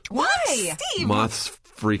moths. Why? Steve! Moths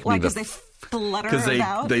freak Why? me Because they flutter because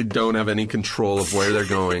about? they don't have any control of where they're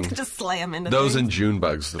going. just slam into Those things. and June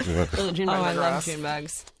bugs. Oh, June Oh, bugs I are love gross. June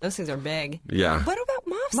bugs. Those things are big. Yeah. What about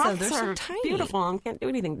moths, though? Moths They're so are tiny. beautiful and can't do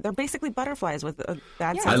anything. They're basically butterflies with a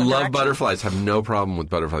bad sense I of love direction. butterflies. Have no problem with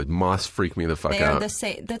butterflies. Moths freak me the fuck They are out. the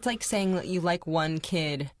same. That's like saying that you like one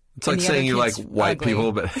kid. It's like and the other saying you like kid's white ugly.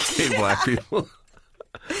 people but hate black people.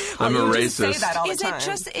 I'm a you just say racist. that all the Is time. it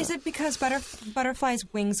just? Is it because butterflies'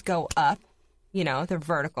 wings go up? You know, they're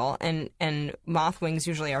vertical, and moth wings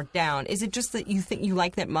usually are down. Is it just that you think you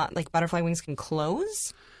like that? Like butterfly wings can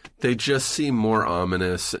close? They just seem more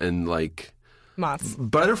ominous and like Moths.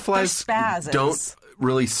 butterflies They're spazzes. don't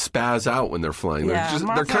really spaz out when they're flying. Yeah, they're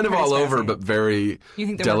moths kind are of all pretty over, spazzy. but very You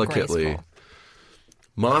think they're more delicately. graceful?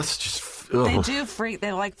 Moths just. They Ugh. do freak.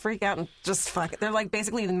 They like freak out and just fuck. They're like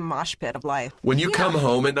basically in the mosh pit of life. When you come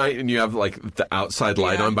home at night and you have like the outside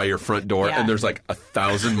light on by your front door Yeah. and there's like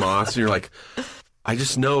 1,000 moths and you're like, I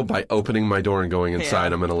just know by opening my door and going inside,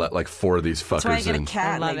 Yeah. I'm going to let like 4 of these fuckers That's why I get in. a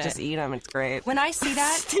cat and love they it. just eat them. It's great. When I see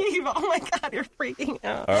that, Steve, oh my God, you're freaking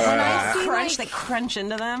out. when I see Crunch, like, they crunch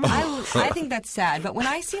into them. I think that's sad. But when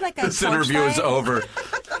I see like a This porch interview is light, over.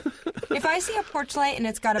 if I see a porch light and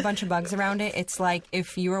it's got a bunch of bugs around it, it's like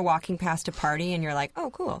if you were walking past a party and you're like,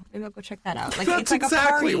 "Oh, cool, maybe I'll go check that out." Like That's it's like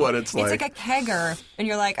exactly a party. what it's like. It's like a kegger, and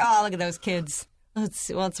you're like, "Oh, look at those kids.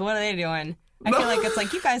 What are they doing?" I feel like it's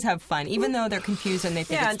like you guys have fun, even though they're confused and they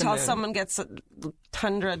think Yeah, it's the until moon. someone gets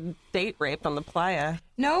tundra date raped on the playa.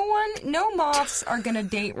 No moths are gonna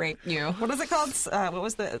date rape you. What is it called? What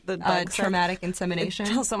was the bug said? Traumatic insemination.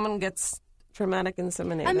 Until someone gets traumatic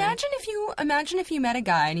inseminated. Imagine if you met a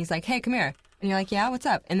guy and he's like, "Hey, come here," and you're like, "Yeah, what's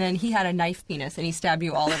up?" And then he had a knife penis and he stabbed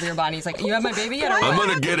you all over your body. He's like, "You have my baby yet?" Or I'm what?"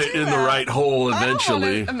 going to get it in the right hole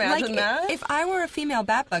eventually. Imagine Like, that. if I were a female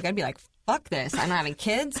bat bug, I'd be like, fuck this. I'm not having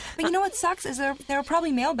kids. But you know what sucks is there are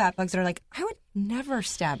probably male bat bugs that are like, I would never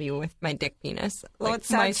stab you with my dick penis. Well, Like,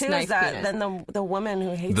 what's my sad too knife is that penis. then the woman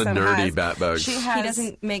who hates The them nerdy has, bat bugs. She he has,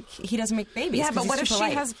 doesn't make babies. Yeah, 'cause but he's what if super she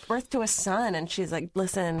light. has birth to a son and she's like,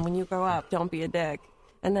 "Listen, when you grow up, don't be a dick."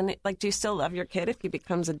 And then, like, do you still love your kid if he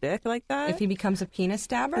becomes a dick like that? If he becomes a penis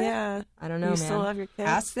stabber? Yeah. I don't know, You man. still love your kid?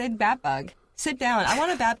 Ask the bat bug. Sit down. I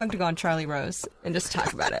want a bat bug to go on Charlie Rose and just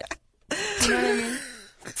talk about it. You know what I mean?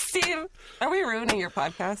 Steve, are we ruining your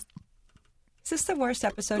podcast? Is this the worst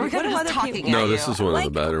episode? We're What kind do of other just talking people- at No, you. this is one of Like-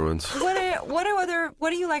 the better ones. What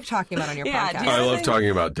do you like talking about on your Yeah, podcast? do you- I love talking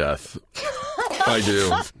about death. I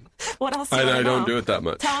do. What else? Do you I wanna don't know? do it that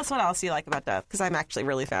much. Tell us what else you like about death, because I'm actually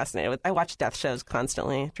really fascinated with. I watch death shows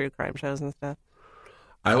constantly, true crime shows and stuff.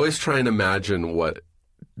 I always try and imagine what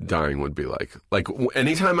dying would be like. Like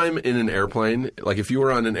anytime I'm in an airplane, like if you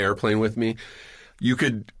were on an airplane with me, you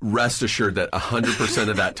could rest assured that 100%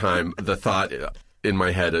 of that time, the thought in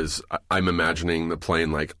my head is I'm imagining the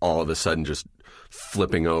plane like all of a sudden just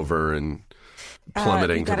flipping over and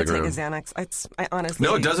plummeting to the ground. You gotta take a Xanax. I honestly.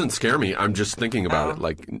 No, it doesn't scare me. I'm just thinking about it,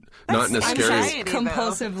 like not in a I'm scary. anxiety, though.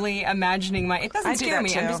 compulsively imagining my. It doesn't I do scare that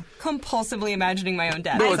me. I'm too. just compulsively imagining my own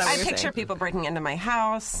death. No, Is that it's- what I you're picture saying? people breaking into my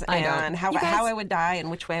house I don't. and how You guys- I would die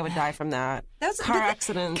and which way I would die from that. That's- Car but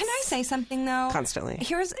accidents. Can I say something though? Constantly.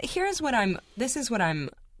 Here's what I'm. This is what I'm.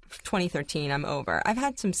 2013. I'm over. I've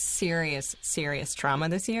had some serious trauma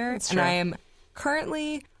this year, and true. I am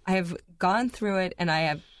currently. I have gone through it, and I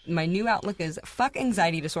have. My new outlook is fuck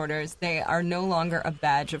anxiety disorders. They are no longer a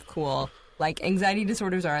badge of cool. Like anxiety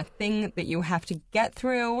disorders are a thing that you have to get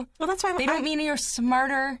through. Well, that's why They don't mean you're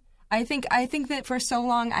smarter. I think that for so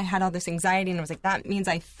long I had all this anxiety and I was like, that means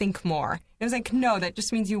I think more. It was like, no, that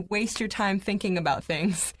just means you waste your time thinking about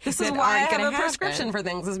things. This that is why I aren't have gonna a prescription happen. for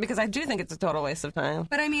things, is because I do think it's a total waste of time.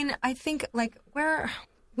 But I mean, I think like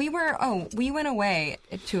we went away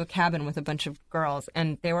to a cabin with a bunch of girls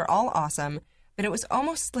and they were all awesome, but it was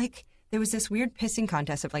almost like there was this weird pissing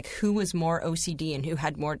contest of like who was more OCD and who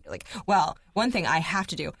had more like, well, one thing I have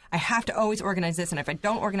to do, I have to always organize this, and if I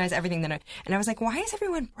don't organize everything, then and I was like, why is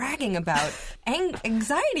everyone bragging about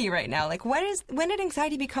anxiety right now? Like, when did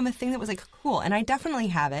anxiety become a thing that was like cool? And I definitely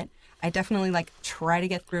have it. I definitely like try to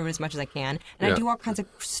get through it as much as I can, and Yeah. I do all kinds of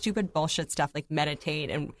stupid bullshit stuff like meditate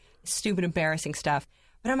and stupid embarrassing stuff.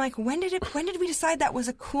 But I'm like, when did we decide that was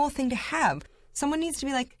a cool thing to have? Someone needs to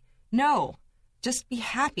be like, no, just be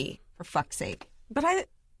happy. For fuck's sake. But I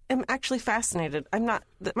am actually fascinated. I'm not.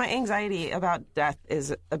 My anxiety about death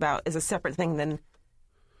is a separate thing than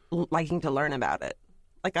liking to learn about it.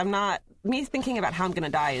 Like I'm not. Me thinking about how I'm going to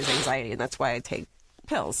die is anxiety, and that's why I take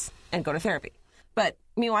pills and go to therapy. But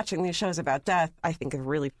me watching these shows about death, I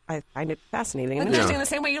find it fascinating and interesting. The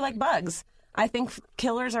same way you like bugs. I think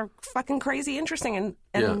killers are fucking crazy interesting,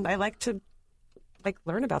 and I like to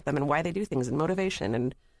learn about them and why they do things and motivation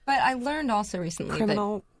and. But I learned also recently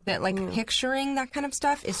Criminal- that picturing that kind of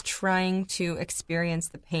stuff is trying to experience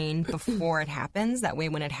the pain before it happens. That way,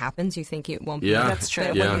 when it happens, you think it won't be. Yeah, That's true.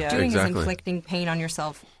 But Yeah, what you're doing exactly. is inflicting pain on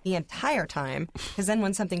yourself the entire time. Because then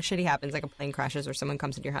when something shitty happens, like a plane crashes or someone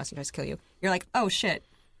comes into your house and tries to kill you, you're like, oh shit,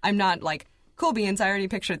 I'm not like, cool beans, I already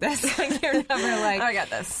pictured this. Like, you're never like, I got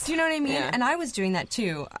this. do you know what I mean? Yeah. And I was doing that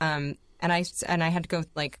too. And I had to go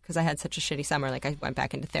because I had such a shitty summer. Like I went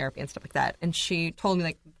back into therapy and stuff like that. And she told me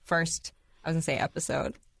I was gonna say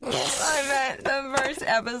episode. I meant the first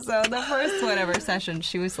episode, the first whatever session.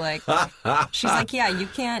 She was like, yeah, you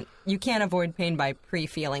can't avoid pain by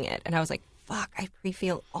pre-feeling it. And I was like, fuck, I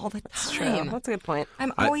pre-feel all the time. That's a good point.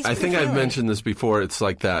 I'm always. I think I've pre-feeling. mentioned this before. It's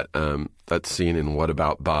like that scene in What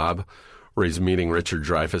About Bob, where he's meeting Richard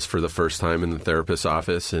Dreyfuss for the first time in the therapist's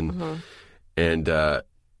office, and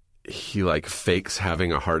he like fakes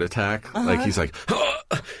having a heart attack. Like he's like,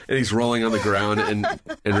 and he's rolling on the ground, and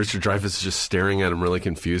Richard Dreyfuss is just staring at him really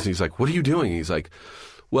confused. And he's like, "What are you doing?" He's like,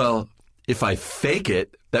 "Well, if I fake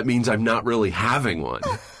it, that means I'm not really having one."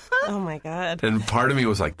 Oh my God. And part of me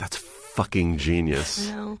was like, "That's fucking genius."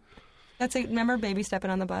 No. Remember Baby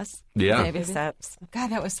Stepping on the Bus? Yeah. Baby steps.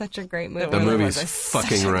 God, that was such a great movie. The movie's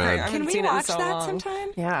fucking rad. Can we watch that sometime?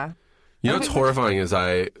 Yeah. You know what's horrifying is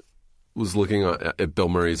I was looking at Bill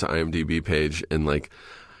Murray's IMDb page, and like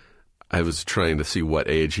I was trying to see what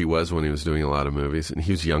age he was when he was doing a lot of movies, and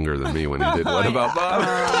he was younger than me when he did What About Bob?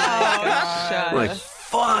 I'm like,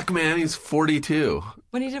 fuck, man, he's 42.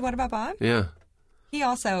 When he did What About Bob? Yeah. He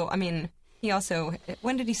also,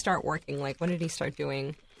 when did he start working? Like, when did he start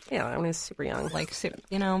doing, Yeah, when he was super young. like,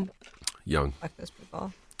 you know, Young. fuck those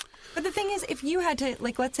people. But the thing is, if you had to,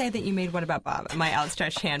 like, let's say that you made What About Bob, and my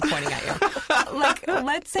outstretched hand pointing at you. Like,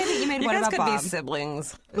 let's say that you made You What guys About could Bob. be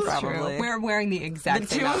siblings, It's probably. true. We're wearing the exact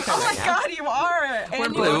same Oh outfit my right now. God, you are.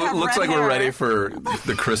 And you both It have looks red like we're hair. ready for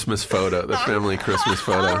the Christmas photo, the family Christmas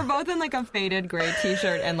We're photo. both in like a faded gray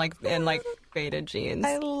T-shirt and like faded jeans.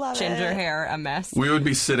 I love Ginger it. hair, a mess. We would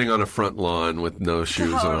be sitting on a front lawn with no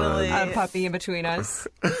shoes Totally. on. A puppy in between us,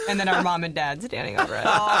 and then our mom and dad standing over it.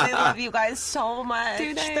 Oh, they love you guys so much.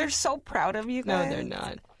 Do they? They're so proud of you No, guys. they're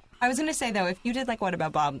not. I was going to say, though, if you did like What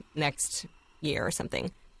About Bob next year or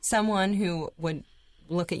something, someone who would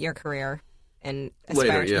look at your career and aspire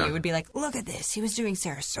Later, to yeah. you would be like, look at this. He was doing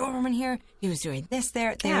Sarah Silverman here. He was doing this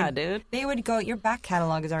there. Yeah, dude. They would go, your back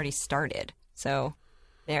catalog is already started. So,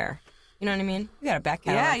 there. You know what I mean? You got a back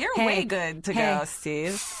catalog. Yeah, you're Hey, way good to hey. go,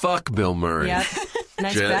 Steve. Fuck Bill Murray. Yep.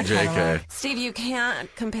 Nice back catalog. JK. Steve, you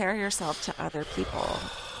can't compare yourself to other people,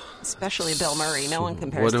 especially Bill Murray. No one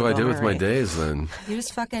compares What to do I Bill do with my Murray. days then? You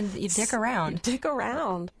just fucking, you dick around. Dick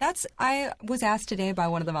around. I was asked today by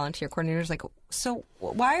one of the volunteer coordinators, like, so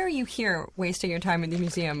why are you here wasting your time in the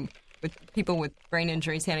museum with people with brain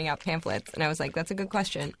injuries handing out pamphlets? And I was like, that's a good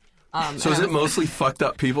question. So is it mostly fucked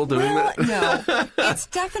up people doing that? No. It's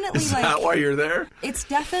definitely Is like, that why you're there? it's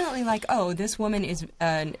definitely like, oh, this woman is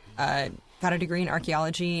got a degree in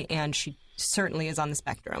archaeology and she certainly is on the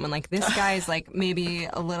spectrum. And like this guy is like maybe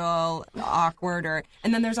a little awkward,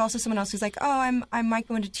 and then there's also someone else who's like, oh, I might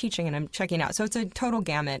go into teaching and I'm checking out. So it's a total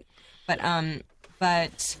gamut.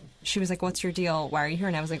 But she was like, what's your deal? Why are you here?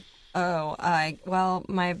 And I was like, oh, well,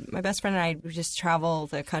 my best friend and I just travel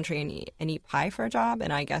the country and eat pie for a job,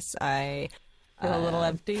 and I guess I Feel a little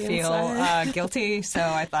empty feel inside. guilty, so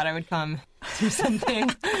I thought I would come do something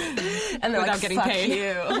And they're without like, getting fuck paid.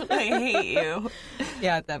 you. I hate you.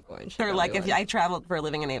 Yeah, at that point. she They're like, probably if was. I traveled for a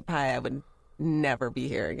living and ate pie, I would never be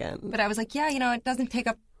here again. But I was like, yeah, it doesn't take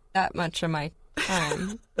up that much of my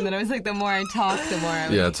time. And then I was like, the more I talk, the more I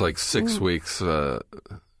Yeah, it's like 6 weeks. yeah.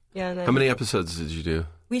 And then How many episodes did you do?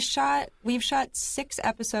 we've shot 6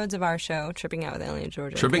 episodes of our show, Tripping Out with Ellie and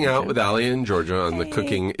Georgia. Tripping Out with Allie and Georgia on the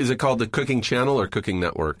Cooking. Is it called the Cooking Channel or Cooking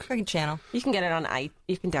Network? Cooking Channel. You can get it on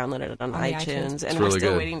you can download it on the iTunes, iTunes. and It's we're really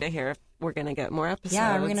still good. waiting to hear if we're going to get more episodes.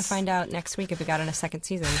 Yeah, we're gonna find out next week if we got in a second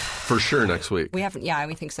season. For sure next week. We haven't. Yeah,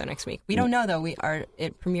 we think so next week. We don't know though.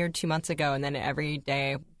 It premiered 2 months ago, and then every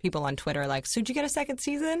day people on Twitter are like, "So did you get a second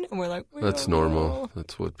season?" And we're like, "We That's don't know." normal.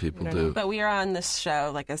 That's what people do. But we are on this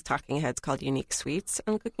show, like as talking heads, called Unique Sweets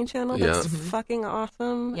on Cooking Channel. That's Yeah. fucking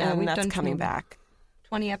awesome. Yeah, and we've that's done coming 20 back.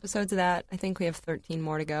 20 episodes of that. I think we have 13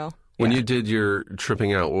 more to go. When you did your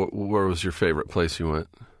Tripping Out, where was your favorite place you went?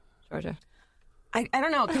 Georgia. I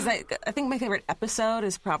don't know, because I think my favorite episode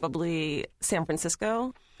is probably San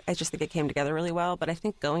Francisco. I just think it came together really well. But I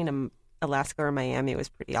think going to Alaska or Miami was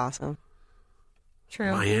pretty awesome.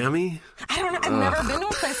 True. Miami? I don't know. I've never been to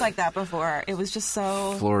a place like that before. It was just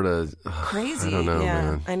so Florida. crazy. I don't know, yeah,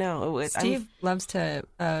 man. I know. It was, Steve loves to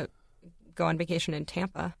go on vacation in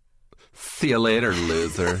Tampa. See you later,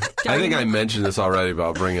 loser. I think I mentioned this already, but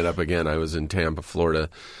I'll bring it up again. I was in Tampa, Florida.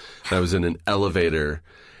 And I was in an elevator,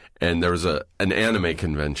 and there was an anime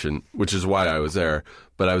convention, which is why I was there.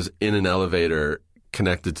 But I was in an elevator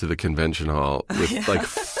connected to the convention hall with like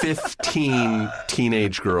 15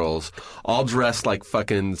 teenage girls, all dressed like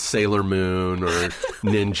fucking Sailor Moon or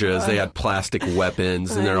ninjas. They had plastic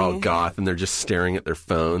weapons, and they're all goth, and they're just staring at their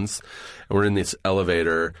phones. And we're in this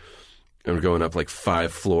elevator, and we're going up like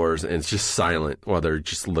 5 floors, and it's just silent while they're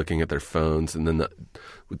just looking at their phones. And then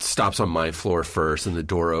it stops on my floor first, and the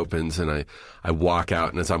door opens, and I walk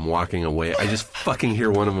out, and as I'm walking away, I just fucking hear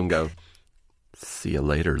one of them go, "See you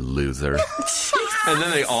later, loser." And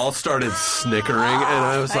then they all started snickering, and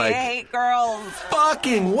I was like, I hate girls.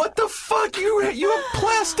 Fucking, what the fuck? You have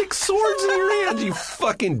plastic swords in your hands, you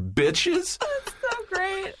fucking bitches. So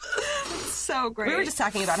great. So great. We were just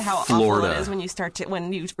talking about how Florida. awful it is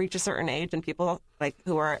when you reach a certain age and people like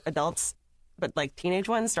who are adults, but like teenage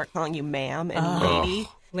ones start calling you ma'am and lady.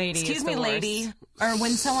 Lady, Excuse is me, the worst. lady. Or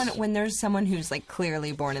when there's someone who's like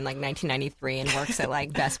clearly born in like 1993 and works at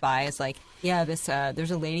like Best Buy, is like, yeah, this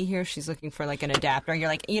there's a lady here. She's looking for like an adapter. You're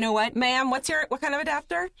like, you know what, Ma'am, what kind of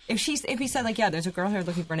adapter? If he said like, yeah, there's a girl here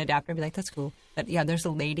looking for an adapter, I'd be like, that's cool. But yeah, there's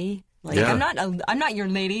a lady. Like, Yeah. I'm not your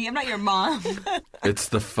lady. I'm not your mom. It's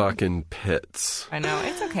the fucking pits. I know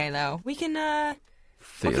it's okay though. We can.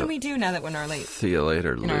 What can we do now that we're in our late? See you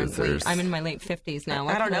later, In our losers. I'm in my late 50s now.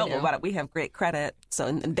 What I don't can know about it. We have great credit, so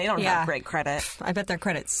and they don't Yeah. have great credit. I bet their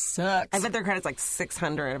credit sucks. I bet their credit's like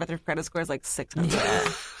 600. I bet their credit score is like 600.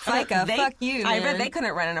 FICA, fuck you, I bet man. they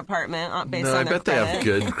couldn't rent an apartment based No, on I their bet they have credit.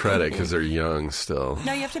 good credit because they're young still.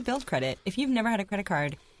 No, you have to build credit. If you've never had a credit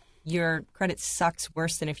card, your credit sucks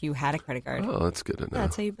worse than if you had a credit card. Oh, that's good to know.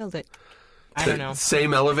 That's how you build it. I don't know.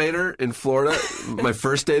 Same elevator in Florida. My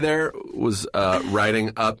first day there was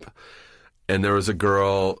riding up, and there was a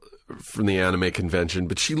girl from the anime convention,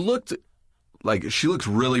 but she looked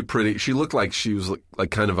really pretty. She looked like she was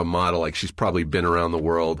like kind of a model, like she's probably been around the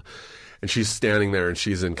world. And she's standing there, and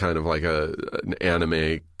she's in kind of like an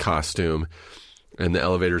anime costume, and the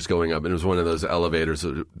elevator's going up, and it was one of those elevators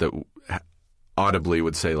that audibly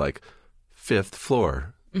would say like 5th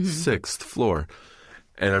floor, 6th floor.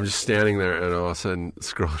 And I'm just standing there, and all of a sudden,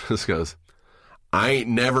 this girl just goes, I ain't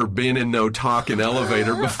never been in no talking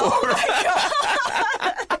elevator before.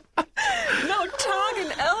 No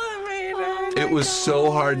talking elevator. It was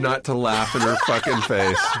so hard not to laugh in her fucking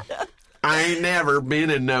face. I ain't never been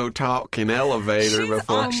in no talking elevator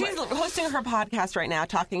before. She's hosting her podcast right now,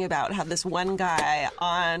 talking about how this one guy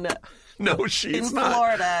No, in she's not.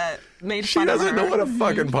 Florida made She fun of her. doesn't know what a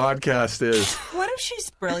fucking podcast is. What if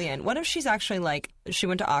she's brilliant? What if she's actually like, she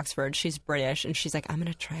went to Oxford, she's British, and she's like, I'm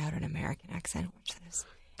going to try out an American accent. Watch this.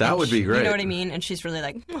 That And would be great. You know what I mean? And she's really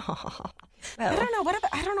like, I don't know.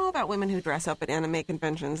 I don't know about women who dress up at anime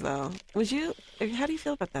conventions, though. How do you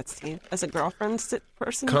feel about that, Steve? As a girlfriend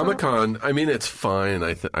person? Comic-Con, I mean, it's fine.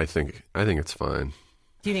 I think it's fine.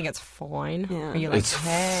 Do you think it's fine? Yeah. Are you like, It's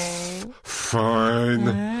hey? Fine.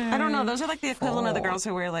 I don't know. Those are like the equivalent of the girls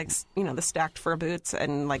who wear like the stacked fur boots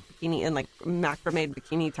and like bikini and like macrame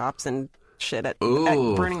bikini tops and shit at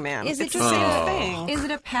Burning Man. Is it it's just the same thing? Is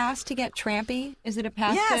it a pass to get trampy? Is it a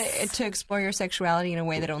pass Yes. to explore your sexuality in a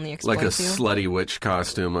way that only Like a exploits you? slutty witch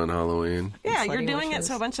costume on Halloween. Yeah, you're slutty doing wishes. it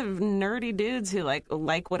so a bunch of nerdy dudes who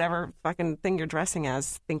like whatever fucking thing you're dressing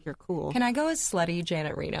as think you're cool. Can I go as slutty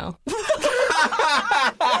Janet Reno?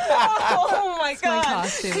 Oh my my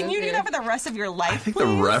costume Can this you do year. that for the rest of your life? I think the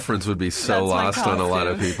reference would be so That's my lost on a lot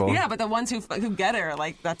of costume. people. Yeah, but the ones who get her,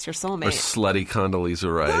 like that's your Or soulmate. slutty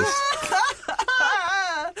Condoleezza Rice.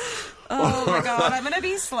 Oh my god, I'm gonna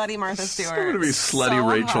be slutty Martha Stewart. I'm going to be slutty So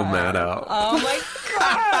Rachel hard. Maddow. Oh my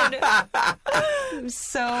god! I'm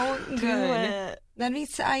so Do good. it. That'd be.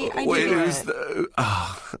 I Wait, do who's it. the...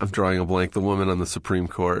 I'm drawing a blank. The woman on the Supreme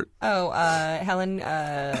Court. Oh, Helen.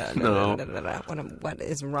 No. What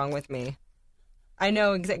is wrong with me? I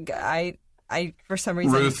know exactly. I for some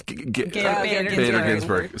reason. Ruth Bader Bader Ginsburg.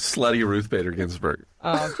 Ginsburg. Slutty Ruth Bader Ginsburg.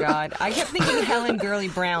 Oh God! I kept thinking Helen Gurley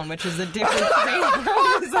Brown, which is a different thing.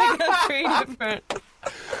 It's like a very different.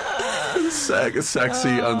 Sexy,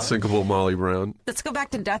 unsinkable Molly Brown. Let's go back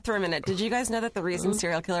to death for a minute. Did you guys know that the reason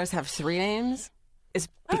serial killers have 3 names is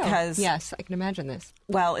because Yes, I can imagine this.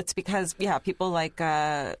 well, it's because people like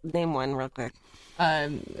name one real quick.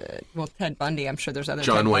 Well, Ted Bundy. I'm sure there's other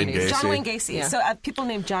John Ted Wayne Bundys. Gacy. John Wayne Gacy. Yeah. So people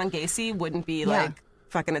named John Gacy wouldn't be like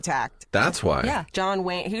fucking attacked. That's why. Yeah. John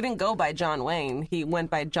Wayne, he didn't go by John Wayne. He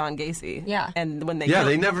went by John Gacy. Yeah. And when they Yeah,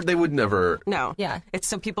 killed- they would never. No. Yeah. It's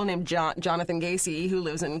so people named Jonathan Gacy, who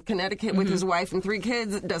lives in Connecticut with his wife and 3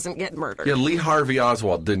 kids, doesn't get murdered. Yeah, Lee Harvey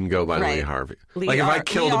Oswald didn't go by Right. Lee Harvey. Lee Like if I Lee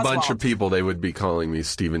killed a bunch Oswald. of people, they would be calling me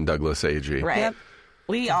Stephen Douglas AG. Right. Yep.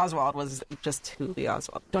 Lee Oswald was just who Lee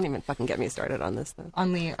Oswald. Don't even fucking get me started on this, though.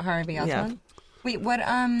 On Lee Harvey Oswald. Yeah. Wait, what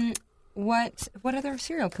other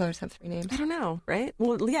serial killers have 3 names? I don't know, right?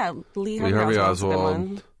 Well, yeah, Lee Harvey Harvey Oswald's a good Oswald.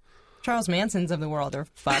 one. Charles Mansons of the world are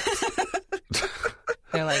fucked.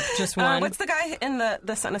 They're like just one. What's the guy in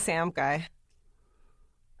the Son of Sam guy?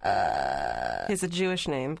 He's a Jewish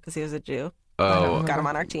name because he was a Jew. Oh, Got him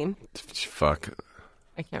on our team. fuck.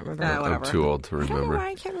 I can't remember. Uh, I'm whatever. too old to I don't know remember. why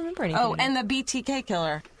I can't remember anything. Oh, and the BTK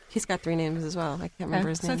killer. He's got 3 names as well. I can't remember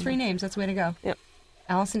his so name. 3 names. That's the way to go. Yep.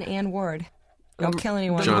 Allison Ann Ward. Don't kill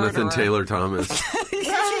anyone. Jonathan murderer. Taylor Thomas. He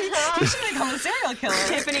should become a serial killer.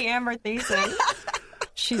 Tiffany Amber Thiessen.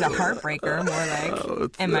 She's a heartbreaker, more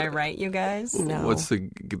like. Am I right, you guys? No. What's the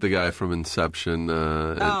guy from Inception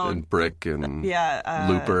and Brick and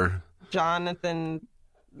Looper? Jonathan.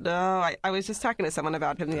 No, I was just talking to someone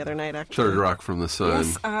about him the other night, actually. Third Rock from the Sun.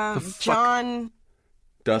 Yes, John.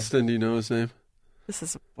 Dustin, do you know his name? This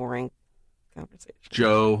is a boring conversation.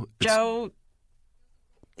 Joe.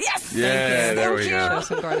 Yes! Yeah, there we go.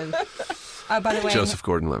 Joseph Gordon. By the way, Joseph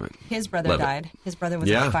Gordon-Levitt. his brother died. His brother was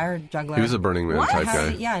a fire juggler. He was a Burning Man type How guy.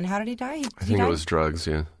 did, and how did he die? I think it was drugs,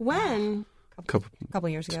 yeah. When? a couple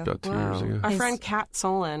years ago. About 2 years ago. Our friend Kat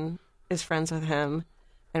Solon is friends with him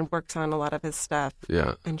and works on a lot of his stuff.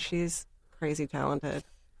 Yeah. And she's crazy talented.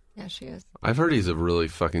 Yeah, she is. I've heard he's a really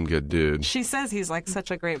fucking good dude. She says he's like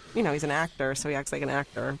such a great, he's an actor, so he acts like an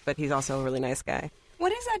actor, but he's also a really nice guy.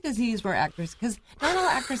 What is that disease where actors? Because not all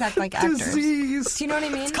actors act like actors. Disease. Do you know what I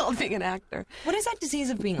mean? It's called being an actor. What is that disease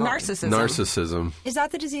of being on? Narcissism. Is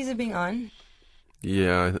that the disease of being on?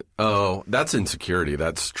 Yeah. Oh, that's insecurity.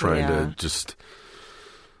 That's trying to just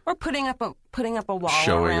Or putting up a wall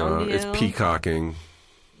showing around off. you. It's peacocking.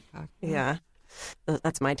 Yeah.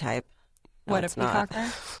 That's my type. No, What, a it's not.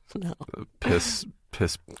 peacocker? No. Piss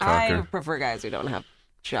I cocker. prefer guys who don't have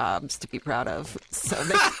jobs to be proud of, so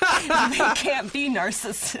they can't be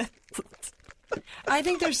narcissists. I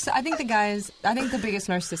think the biggest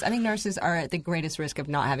narcissists, I think narcissists are at the greatest risk of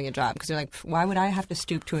not having a job because they're like, why would I have to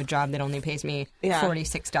stoop to a job that only pays me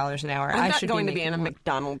 $46 an hour? I'm I not should going be to be in a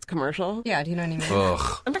McDonald's commercial. Yeah, do you know what I mean?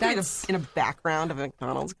 Ugh. I'm not going to be in a background of a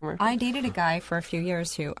McDonald's commercial. I dated a guy for a few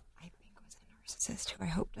years who I think was a narcissist who I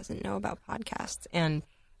hope doesn't know about podcasts. And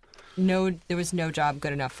there was no job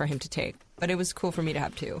good enough for him to take. But it was cool for me to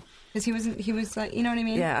have two. Because he was like, you know what I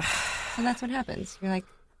mean? Yeah. And that's what happens. You're like,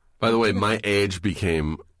 By the way, my age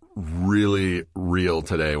became really real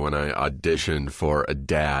today when I auditioned for a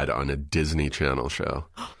dad on a Disney Channel show.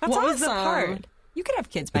 That's what was the awesome. part? You could have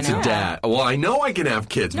kids by It's now. a dad. Well, I know I can have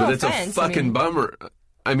kids, No but it's offense, a I fucking mean- bummer.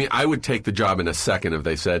 I mean, I would take the job in a second if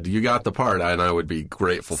they said, you got the part, and I would be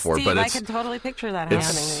grateful for it. Steve, But I it's, could totally picture that it's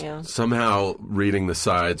happening to you. somehow reading the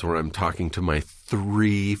sides where I'm talking to my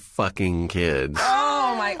 3 fucking kids.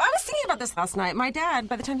 Oh my! I was thinking about this last night. My dad,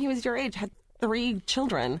 by the time he was your age, had 3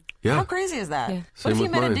 children. Yeah. How crazy is that? Yeah. What Same if you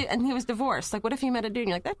with met a mine. dude and he was divorced? Like, what if you met a dude and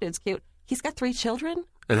you're like, that dude's cute. He's got 3 children?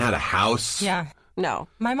 And had a house. Yeah. No.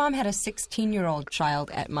 My mom had a 16-year-old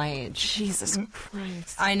child at my age. Jesus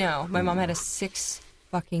Christ. I know. My mom had a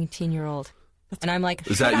 6-fucking-teen-year-old. And I'm like,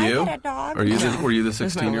 Is should that I you? get a dog? Were you the It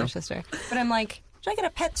was my older 16-year-old? sister. But I'm like, should I get a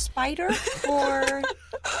pet spider? Or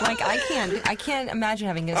like I can't imagine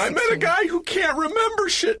having a 16 I met a guy who can't remember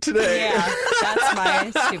shit today. Yeah, that's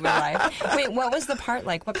my stupid life. Wait, what was the part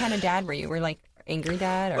like? What kind of dad were you? Were you like angry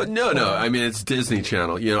dad or No. I mean, it's Disney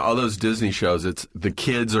Channel. You know, all those Disney shows. It's the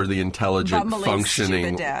kids are the intelligent, Bumbling, functioning,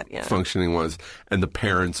 stupid dad, yeah. functioning ones, and the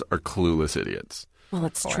parents are clueless idiots. Well,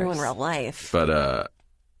 it's true in real life. But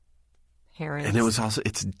parents? and it was also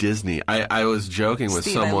it's Disney. I was joking with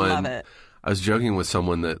Steve, I someone. love it. I was joking with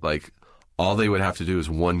someone that like all they would have to do is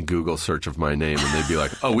one Google search of my name, and they'd be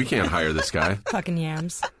like, "Oh, we can't hire this guy." Fucking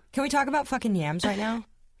yams. Can we talk about fucking yams right now?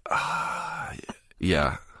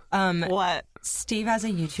 Yeah. What? Steve has a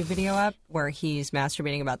YouTube video up where he's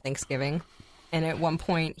masturbating about Thanksgiving, and at one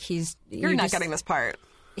point You're not getting this part.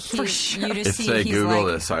 For sure. You just If see they he's Google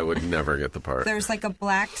like, this, I would never get the part. there's like a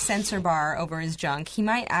black censor bar over his junk. He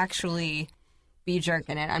might actually be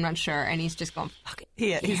jerking it. I'm not sure, and he's just going fucking.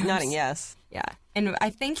 He's yams. nodding yes. Yeah, and I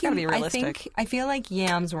think gotta be realistic. I feel like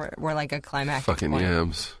yams were like a climactic Fucking point.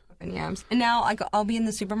 yams. Fucking yams. And now I'll be in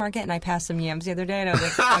the supermarket and I passed some yams the other day, and I was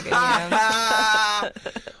like, fucking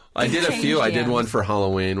yams. I did a Changed few. I did yams. one for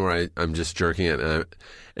Halloween where I'm just jerking it,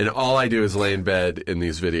 and all I do is lay in bed in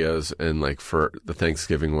these videos. And like for the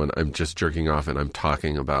Thanksgiving one, I'm just jerking off and I'm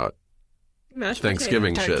talking about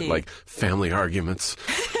Thanksgiving shit, turkey. like family arguments,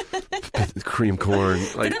 cream corn.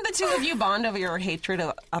 Like Didn't the two of you bond over your hatred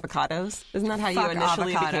of avocados? Isn't that how Fuck you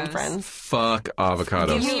initially became avocados. friends? fuck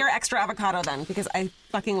avocados. Give me your extra avocado then, because I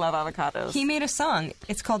fucking love avocados. He made a song.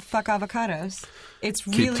 It's called "Fuck Avocados." It's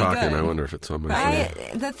Keep really talking. good. I wonder if it's on my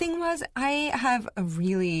phone. The thing was, I have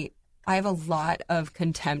a lot of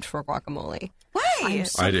contempt for guacamole. Why? I'm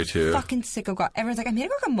so I do too. fucking sick of guacamole. Everyone's like, I made a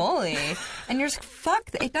guacamole. And you're just like, fuck.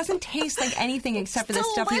 It doesn't taste like anything except for the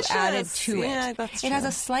stuff you delicious. added to it. Yeah, that's It has true.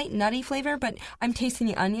 a slight nutty flavor, but I'm tasting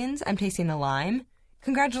the onions. I'm tasting the lime.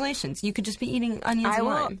 Congratulations. You could just be eating onions I and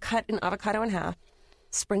will lime. cut an avocado in half,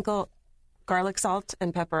 sprinkle garlic salt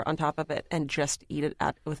and pepper on top of it, and just eat it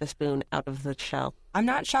out with a spoon out of the shell. I'm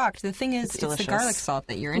not shocked. The thing is, it's the delicious. garlic salt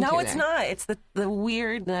that you're into. No, it's there. not. It's the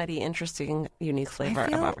weird, nutty, interesting, unique flavor I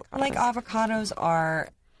feel of avocados. like avocados are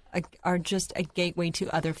are just a gateway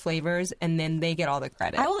to other flavors, and then they get all the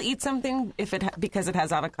credit. I will eat something because it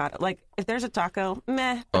has avocado. Like, if there's a taco,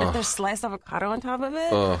 meh. But if there's sliced avocado on top of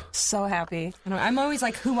it, so happy. I'm always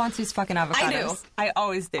like, who wants these fucking avocados? I do. I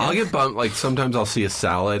always do. I'll get bummed. Like, sometimes I'll see a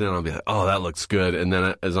salad and I'll be like, oh, that looks good. And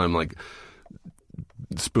then as I'm like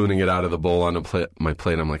spooning it out of the bowl on my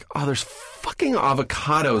plate, I'm like, oh, there's fucking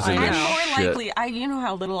avocados in this I'm more shit. likely, you know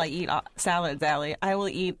how little I eat salads, Allie. I will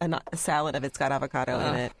eat a salad if it's got avocado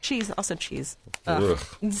in it. Cheese, also cheese. Ugh.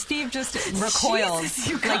 Steve just recoils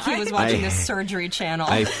like he was watching the surgery channel.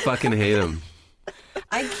 I fucking hate them.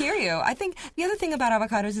 I hear you. I think the other thing about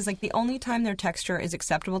avocados is like the only time their texture is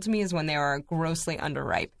acceptable to me is when they are grossly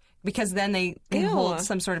underripe. Because then they hold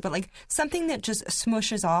some sort of, but like something that just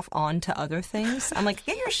smushes off onto other things. I'm like,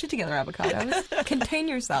 get your shit together, avocados. Contain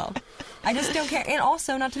yourself. I just don't care. And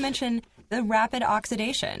also, not to mention the rapid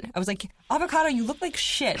oxidation. I was like, avocado, you look like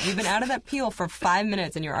shit. You've been out of that peel for 5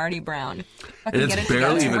 minutes and you're already brown. And it's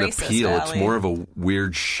barely even Racist, a peel. Allie. It's more of a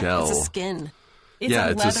weird shell. It's a skin. It's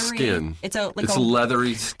it's a skin. It's a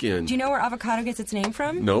leathery skin. Do you know where avocado gets its name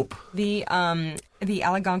from? Nope. The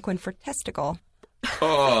Algonquin for testicle.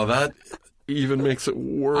 Oh, that even makes it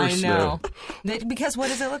worse I know. now. Because what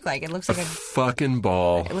does it look like? It looks like a fucking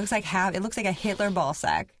ball. It looks like a Hitler ball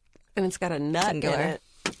sack. And it's got a nut Singular. in it.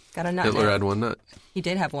 Got a nut. Hitler in it. had one nut. He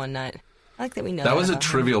did have one nut. I like that we know That was a about him.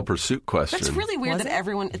 Trivial Pursuit question. That's really weird Was that it?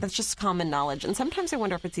 everyone, that's just common knowledge. And sometimes I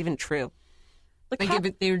wonder if it's even true. Like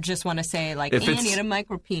if they just want to say like, If and it's- he had a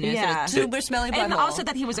micro penis Yeah. and a super smelly butthole. And also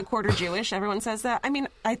that he was a quarter Jewish. Everyone says that. I mean,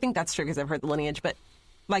 I think that's true because I've heard the lineage, but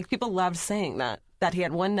like people loved saying that he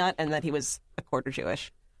had one nut and that he was a quarter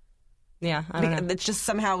Jewish. Yeah, I don't know. It's just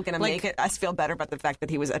somehow going to make us feel better about the fact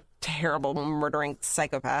that he was a terrible, murdering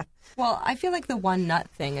psychopath. Well, I feel like the one nut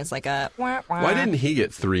thing is like a wah, wah. Why didn't he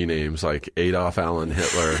get 3 names like Adolf, Allen,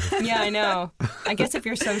 Hitler? Yeah, I know. I guess if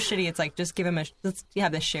you're so shitty, it's like just give him let's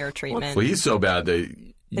have the share treatment. Well, he's so bad that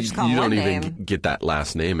you just call him don't one even name. get that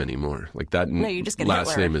last name anymore. Like that you just get last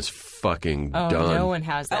Hitler. name is fucking oh, done. no one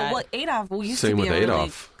has that. Well, Adolf used Same to be with a really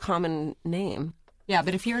Adolf. common name. Yeah,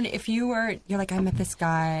 but you're like, I met this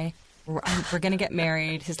guy. We're gonna get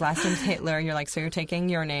married. His last name's Hitler. You're like, so you're taking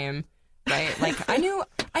your name, right? Like, I knew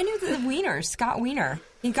the Wiener, Scott Wiener.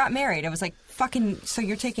 He got married. I was like, fucking. So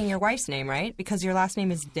you're taking your wife's name, right? Because your last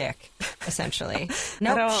name is Dick, essentially.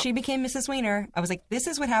 Nope, she became Mrs. Wiener. I was like, this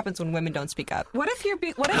is what happens when women don't speak up. What if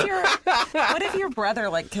your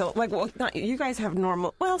brother killed not you guys have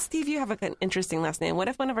normal? Well, Steve, you have an interesting last name. What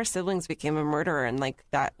if one of our siblings became a murderer and like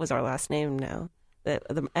that was our last name now?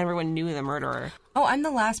 Everyone knew the murderer. Oh, I'm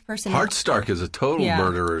the last person. Heartstark is a total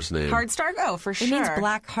murderer's name. Hardstark? Oh, for sure. It means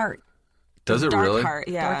black heart. Does it Dark really? Heart,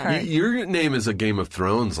 yeah. Dark Heart. Your name is a Game of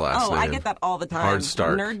Thrones last Oh, name. I get that all the time.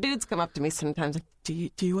 Hardstark. Nerd dudes come up to me sometimes. Like, do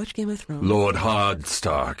you watch Game of Thrones? Lord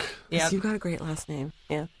Hardstark. Yeah. You got a great last name.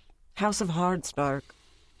 Yeah. House of Hardstark.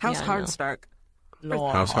 House Yeah, I know. Hardstark.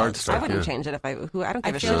 House Hardstark. I wouldn't yeah. change it if I don't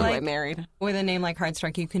give a feel shit who I like- married. With a name like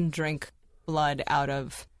Heartstruck, you can drink blood out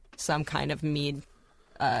of some kind of mead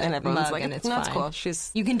And everyone's mug, like, and it's no, fine. it's cool.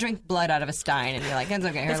 She's You can drink blood out of a stein, and you're like, it's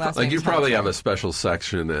okay. Her last Like name's you probably have Heartstruck. a special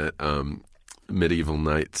section at Medieval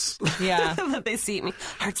Knights. Yeah. that they see me.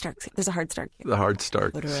 Hardstark. There's a Hardstark. The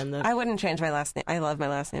Hardstark. Put her in the... I wouldn't change my last name. I love my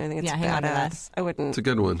last name. I think it's Yeah, hang on to that. badass. I wouldn't. It's a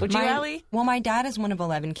good one. Would you, Allie? Well, my dad is one of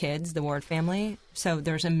 11 kids, the Ward family. So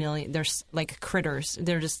there's there's like critters.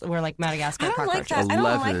 We're like Madagascar I don't like cockroaches. that. I don't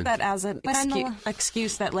 11. like that as an But I'm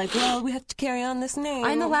excuse that like, well, we have to carry on this name.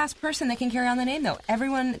 I'm the last person that can carry on the name, though.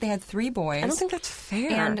 They had 3 boys. I don't think that's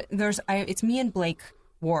fair. And it's me and Blake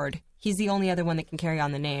Ward. He's the only other one that can carry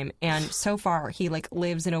on the name. And so far, he like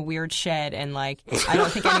lives in a weird shed, and like I don't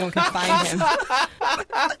think anyone can find him.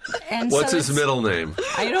 And What's so his middle name?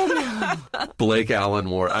 I don't know. Blake Allen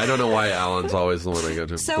Ward. I don't know why Allen's always the one I go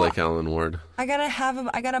to. So- Blake Allen Ward. I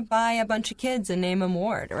gotta buy a bunch of kids and name them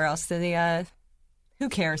Ward, or else who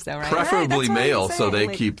cares though, right? Preferably that's what I'm male, so saying,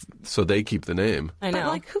 they keep the name. I know. But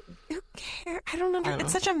like, who cares? I don't know.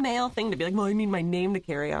 It's such a male thing to be like, well, I need my name to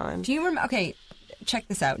carry on. Do you remember? Okay, check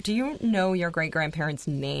this out. Do you know your great grandparents'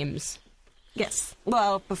 names? Yes.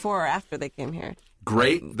 Well, before or after they came here.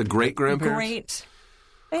 The great grandparents. Great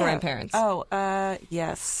Yeah. grandparents. Oh,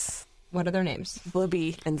 yes. What are their names?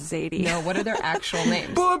 Blibby and Zadie. No, what are their actual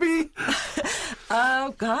names? Bobby.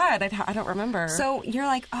 Oh, God. I don't remember. So you're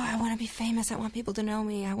like, oh, I want to be famous. I want people to know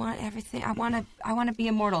me. I want everything. I want to be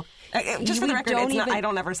immortal. just for the We record, don't I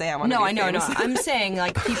don't ever say I want to No, be I know, famous. I'm saying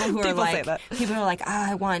like people who are People say like that. people are like,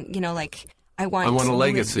 I want, I want a to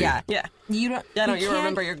legacy. Yeah, Yeah. You don't. Yeah, no, we you can't-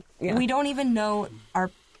 remember your- yeah. We don't even know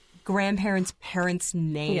our grandparents' parents'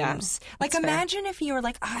 names. Yeah, Like, that's fair. imagine if you were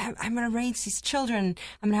like, I'm going to raise these children.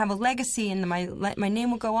 I'm going to have a legacy, and my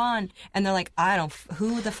name will go on. And they're like,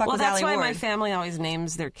 who the fuck Well, was that's Allie why Ward? my family always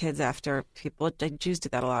names their kids after people. Jews do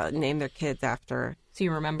that a lot. Name their kids after, So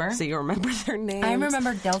you remember? so you remember their names. I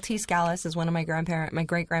remember Del T. Scalise is one of my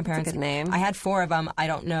great-grandparents. That's a good name. I had 4 of them. I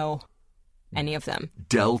don't know any of them.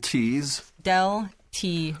 Del T's. Del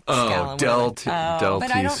T. Oh, Scala, Del T. Del But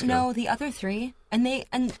T. I don't know the other 3, and they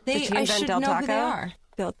Did you I invent should Del know Taco? who they are.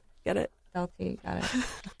 Get it? Del T. Got it.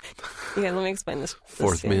 Yeah, let me explain this.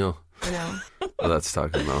 Fourth scene. meal. I know. Oh, that's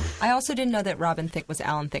Taco Bell. I also didn't know that Robin Thicke was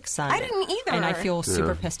Alan Thicke's son. I didn't either. And I feel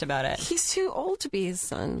super pissed about it. He's too old to be his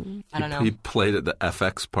son. I don't know. He played at the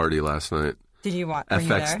FX party last night. Did you watch? Were you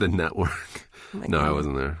FX there? the network. No, I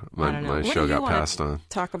wasn't there. I don't know. My What show do you got wanna passed on.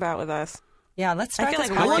 Talk about with us. Yeah, let's start feel this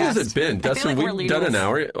like How long podcast. has it been? I feel Dustin, like we're we've leading done an this-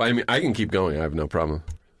 hour. I mean, I can keep going. I have no problem.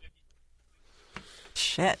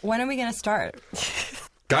 Shit. When are we going to start?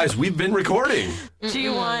 Guys, we've been recording. Do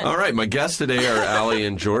you want? All right, my guests today are Allie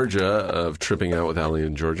and Georgia of Tripping Out with Allie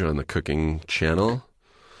and Georgia on the Cooking Channel.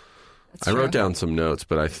 That's I true. wrote down some notes,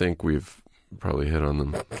 but I think we've probably hit on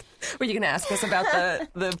them. Were you going to ask us about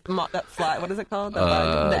that fly? What is it called? The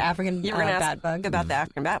the African You were going to ask bat bug. about the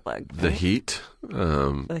African bat bug. The heat.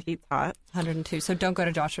 The heat's hot. 102. So don't go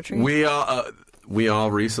to Joshua Tree. We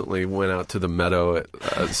all recently went out to the meadow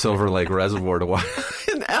at Silver Lake Reservoir to watch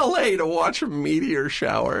in L.A. to watch a meteor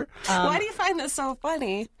shower Why do you find this so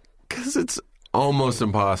funny? because it's almost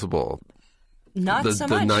impossible. Not The so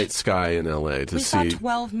much. night sky in L.A. to we saw see.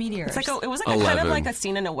 12 meteors. It's like it was like a kind 11. of like a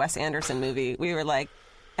scene in a Wes Anderson movie. We were like,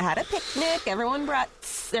 had a picnic. Everyone brought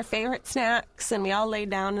their favorite snacks, and we all laid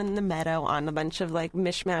down in the meadow on a bunch of like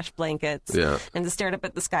mishmash blankets. Yeah. And just stared up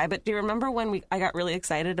at the sky. But do you remember when I got really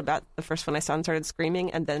excited about the first one I saw and started screaming,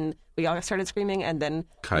 and then we all started screaming, and then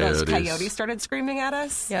those Coyotes. coyotes started screaming at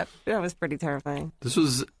us? Yep. That was pretty terrifying. This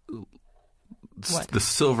was What? the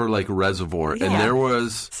Silver Lake Reservoir, and Yeah. there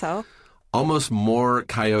was So almost more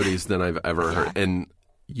coyotes than I've ever heard. And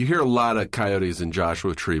you hear a lot of coyotes in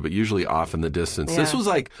Joshua Tree, but usually off in the distance. This Yeah. was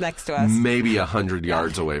like Next to us. maybe 100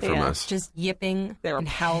 yards away from Yeah. us. just yipping they were and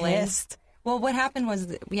howling. pissed. Well, what happened was,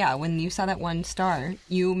 when you saw that one star,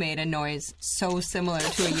 you made a noise so similar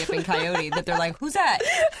to a yipping coyote that they're like, "Who's that?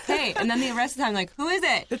 Hey!" And then the rest of the time, like, "Who is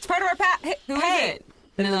it? It's part of our path. Who is it?"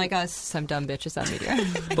 And then they're like, "Us, some dumb bitch is that meteor."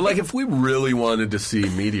 But like, if we really wanted to see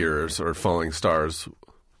meteors or falling stars,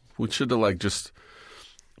 we should have like just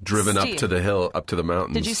driven up Steve. to the hill, up to the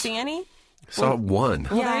mountains. Did you see any? Saw one.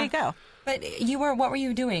 Well, Yeah. there you go. But what were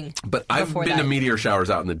you doing? But I've before been to that? meteor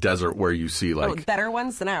showers out in the desert where you see like Better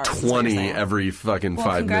ones than ours. is what you're 20 saying. every fucking Well,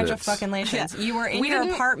 5 minutes. congratulations. You were in We your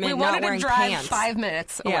didn't- apartment we not wanted wearing to drive pants. 5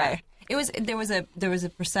 minutes Yeah. away. It was there was a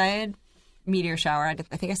Perseid meteor shower. I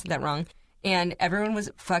think I said that wrong. And everyone was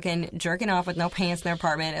fucking jerking off with no pants in their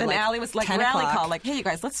apartment. At And like Allie was like 10 rally o'clock. call, like, "Hey, you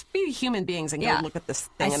guys, let's be human beings and Yeah. go look at this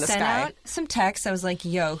thing I in the sent sky." out some texts. I was like,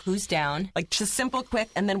 "Yo, who's down?" Like just simple, quick,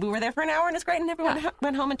 and then we were there for an hour, and it's great. And everyone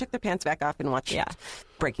went home and took their pants back off and watched Yeah.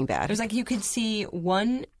 Breaking Bad. It was like you could see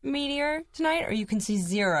one meteor tonight, or you can see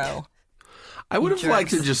 0. I would have liked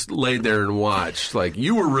to jerks. just lay there and watch. Like,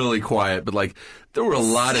 you were really quiet, but like, there were a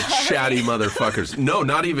lot of chatty motherfuckers. No,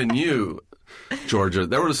 not even you, Georgia.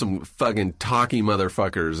 There were some fucking talky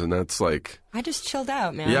motherfuckers, and that's like, I just chilled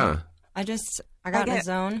out, man. yeah. I got in a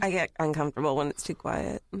zone. I get uncomfortable when it's too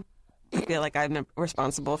quiet. I feel like I'm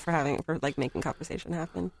responsible for like making conversation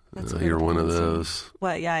happen. You're one of those.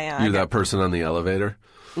 Well, yeah. You're that person on the elevator.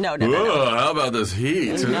 No. Whoa, how about this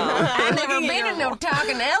heat? I've never been in no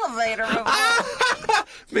talking elevator before.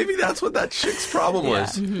 Maybe that's what that chick's problem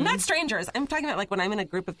was. Not strangers. I'm talking about like when I'm in a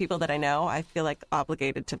group of people that I know, I feel like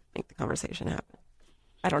obligated to make the conversation happen.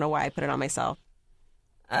 I don't know why I put it on myself.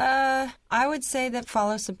 I would say that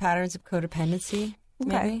follows some patterns of codependency.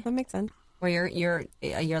 Maybe. Okay, that makes sense. Where you're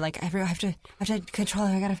like, I have to control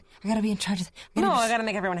it. I gotta be in charge of it. I got to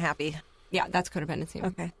make everyone happy. Yeah, that's codependency.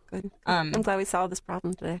 Okay, good. I'm glad we solved this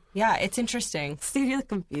problem today. Yeah, it's interesting. Steve, you look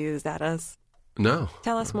confused at us. No.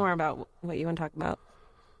 Tell us more about what you want to talk about.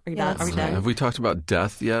 Are you Yeah, done? Are we let's done? Have we talked about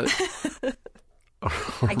death yet?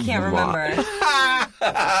 I can't remember.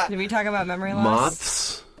 Did we talk about memory loss?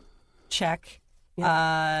 Moths? Check.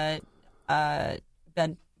 Bed.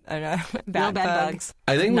 Bad No bed bugs.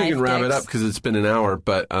 I think we Knife can wrap it dicks. up because it's been an hour,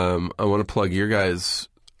 but I want to plug your guys'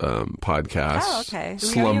 podcast, Oh, okay.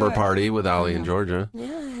 Slumber Yeah. Party with Allie and Georgia,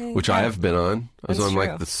 which I have been on. I was That's on true.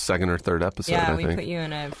 like the second or third episode, Yeah, I we think. put you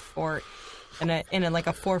in a fort, in a like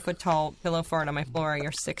a 4 foot tall pillow fort on my floor.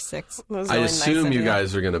 You're 6'6". That was I really nice assume of you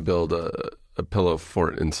guys are going to build a pillow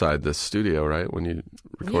fort inside this studio, right? When you Yeah,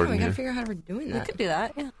 record we in gotta here. figure out how we're doing We that. could do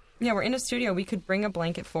that. Yeah. Yeah, we're in a studio. We could bring a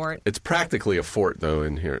blanket fort. It's practically a fort, though,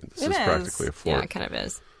 in here. This It is is. practically a fort. Yeah, it kind of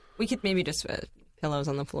is. We could maybe just pillows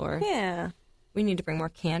on the floor. Yeah. We need to bring more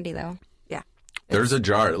candy, though. Yeah. There's a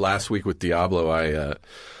jar. Last week with Diablo,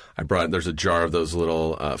 I brought, there's a jar of those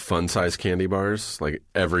little fun-size candy bars, like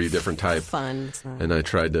every different type. Fun. And I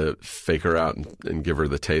tried to fake her out and give her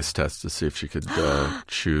the taste test to see if she could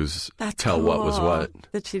tell what was what.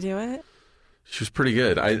 Did she do it? She was pretty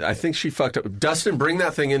good. I think she fucked up. Dustin, bring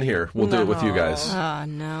that thing in here. We'll do it with you guys. Oh,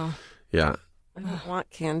 no. Yeah. I don't want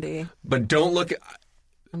candy. But don't look.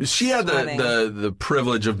 She had the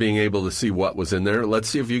privilege of being able to see what was in there. Let's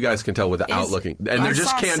see if you guys can tell without looking. And they're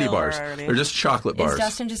just saw candy silver bars. already. They're just chocolate bars. Is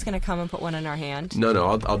Dustin just going to come and put one in our hand? No,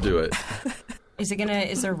 I'll do it. Is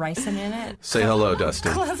there ricin in it? Say hello,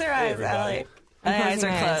 Dustin. Close your eyes, Allie. Our eyes are Closing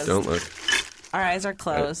eyes. closed. Don't look. Our eyes are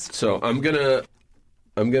closed. So I'm gonna.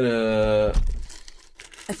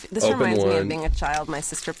 This Open reminds me one. of being a child. My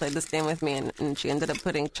sister played this game with me, and she ended up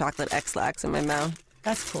putting chocolate X-Lax in my mouth,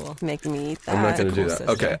 That's cool. making me eat that. I'm not gonna do cool that.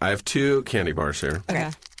 sister. Okay, I have 2 candy bars here. Okay.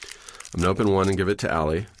 I'm gonna open one and give it to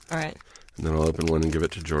Allie, All right. and then I'll open one and give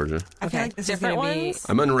it to Georgia. I feel Okay. like this Different is going to be... ones?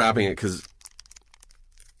 I'm unwrapping it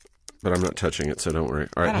but I'm not touching it, so don't worry.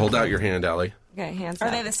 All right, hold out your hand, Allie. Okay, hands Are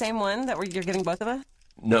up. they the same one that you're getting both of us?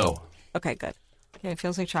 No, Okay, good. Okay, it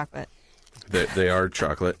feels like chocolate. they are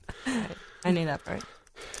chocolate. I knew that part.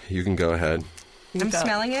 You can go ahead. I'm go.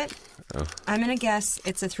 smelling it. Oh. I'm going to guess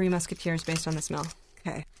it's a Three Musketeers based on the smell.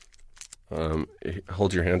 Okay.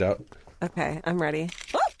 Hold your hand out. Okay, I'm ready.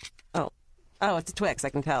 Oh, it's a Twix. I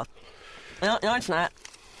can tell. No, it's not.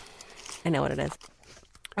 I know what it is.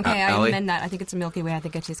 Okay, I Allie? amend that. I think it's a Milky Way. I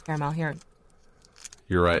think I taste caramel. Here.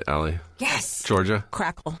 You're right, Allie. Yes! Georgia?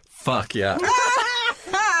 Crackle. Fuck yeah.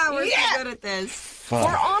 We're so good at this. We're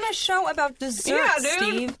on a show about desserts, Yeah,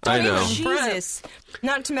 dude. Steve. I know. Jesus.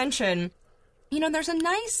 Not to mention, there's a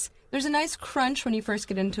nice crunch when you first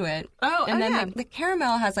get into it. Oh, and then yeah. the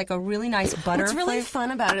caramel has like a really nice butter What's really flavor.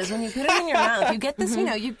 fun about it is when you put it in your mouth, you get this,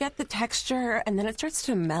 you get the texture, and then it starts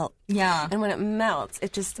to melt. Yeah. And when it melts,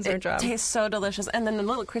 it just It's our job. tastes so delicious. And then the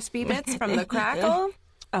little crispy bits from the crackle,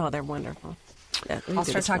 oh, they're wonderful. Yeah, I'll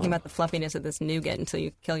start talking about the fluffiness of this nougat until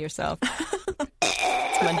you kill yourself.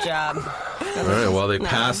 It's my job. All right, well, they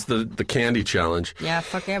passed the candy challenge. Yeah,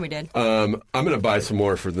 fuck yeah, we did. I'm going to buy some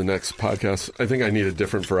more for the next podcast. I think I need a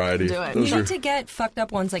different variety. Do it. You Those need are- to get fucked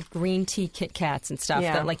up ones like green tea Kit Kats and stuff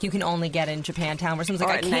Yeah. that like you can only get in Japantown where someone's Or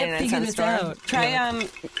like, I at can't 99 figure cent this store. out.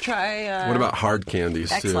 Try what about hard candies,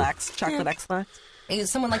 too? X-Lax, chocolate X-Lax. Get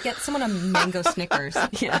someone a mango Snickers.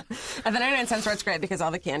 Yeah. At the 99 cent store, it's great because all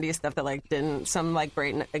the candy stuff that some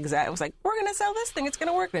blatant exact was like, we're going to sell this thing, it's going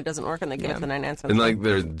to work, and it doesn't work, and they give it to the 99 cent And, store. like,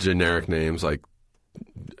 they're generic names, like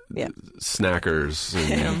Yeah. Snackers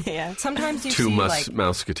and Yeah. Sometimes you Two see like,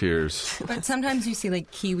 Musketeers. but sometimes you see like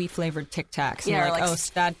kiwi flavored Tic Tacs. And Yeah, you're or like, like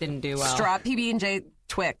that didn't do well. Straw PB&J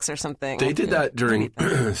Twix or something. They did that during,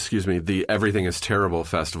 excuse me, the Everything is Terrible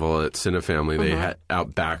festival at Cinefamily. They had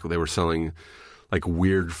out back, they were selling like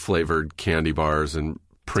weird flavored candy bars and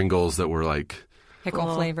Pringles that were like,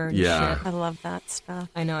 Pickle flavored. Yeah. Shit. I love that stuff.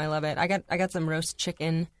 I know, I love it. I got some roast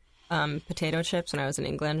chicken potato chips when I was in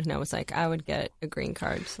England, and I was like, I would get a green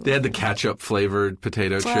card. So they had the ketchup flavored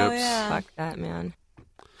potato chips. yeah. fuck that, man.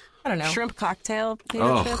 I don't know. Shrimp cocktail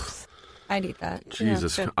potato Oh. chips. I'd eat that.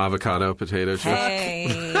 Jesus, good. avocado potato chips.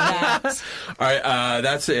 Hey. That. All right,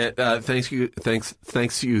 that's it. Thanks you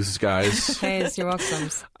guys. Hey, you're welcome.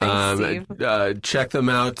 Steve. Check them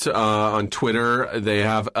out on Twitter. They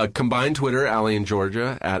have a combined Twitter, Allie and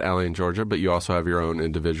Georgia, at Allie and Georgia, but you also have your own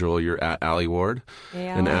individual. You're at Allie Ward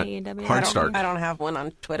and at ALIEW. Hardstark. I don't have one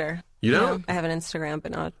on Twitter. You don't? I have an Instagram,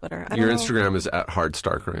 but not a Twitter. I Your don't know. Instagram is at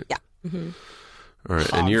Hardstark, right? Yeah. All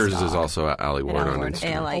right, and yours is also at Allie Ward on Ward.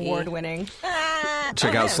 Instagram. ALIE. Award winning.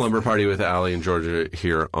 Check out Slumber Party with Allie and Georgia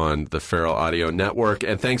here on the Feral Audio Network.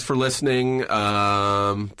 And thanks for listening.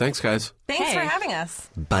 Thanks, guys. Thanks Hey. for having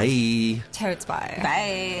us. Bye. Totes bye.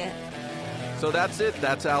 Bye. So that's it.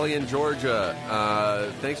 That's Allie and Georgia.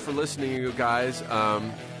 Thanks for listening, you guys.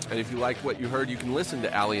 And if you liked what you heard, you can listen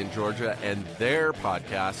to Allie and Georgia and their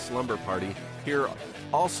podcast, Slumber Party, here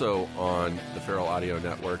also on the Feral Audio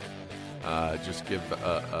Network. Just give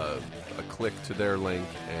a click to their link,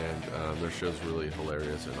 and their show's really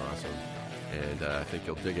hilarious and awesome. And I think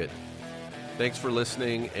you'll dig it. Thanks for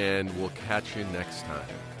listening, and we'll catch you next time.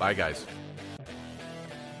 Bye, guys.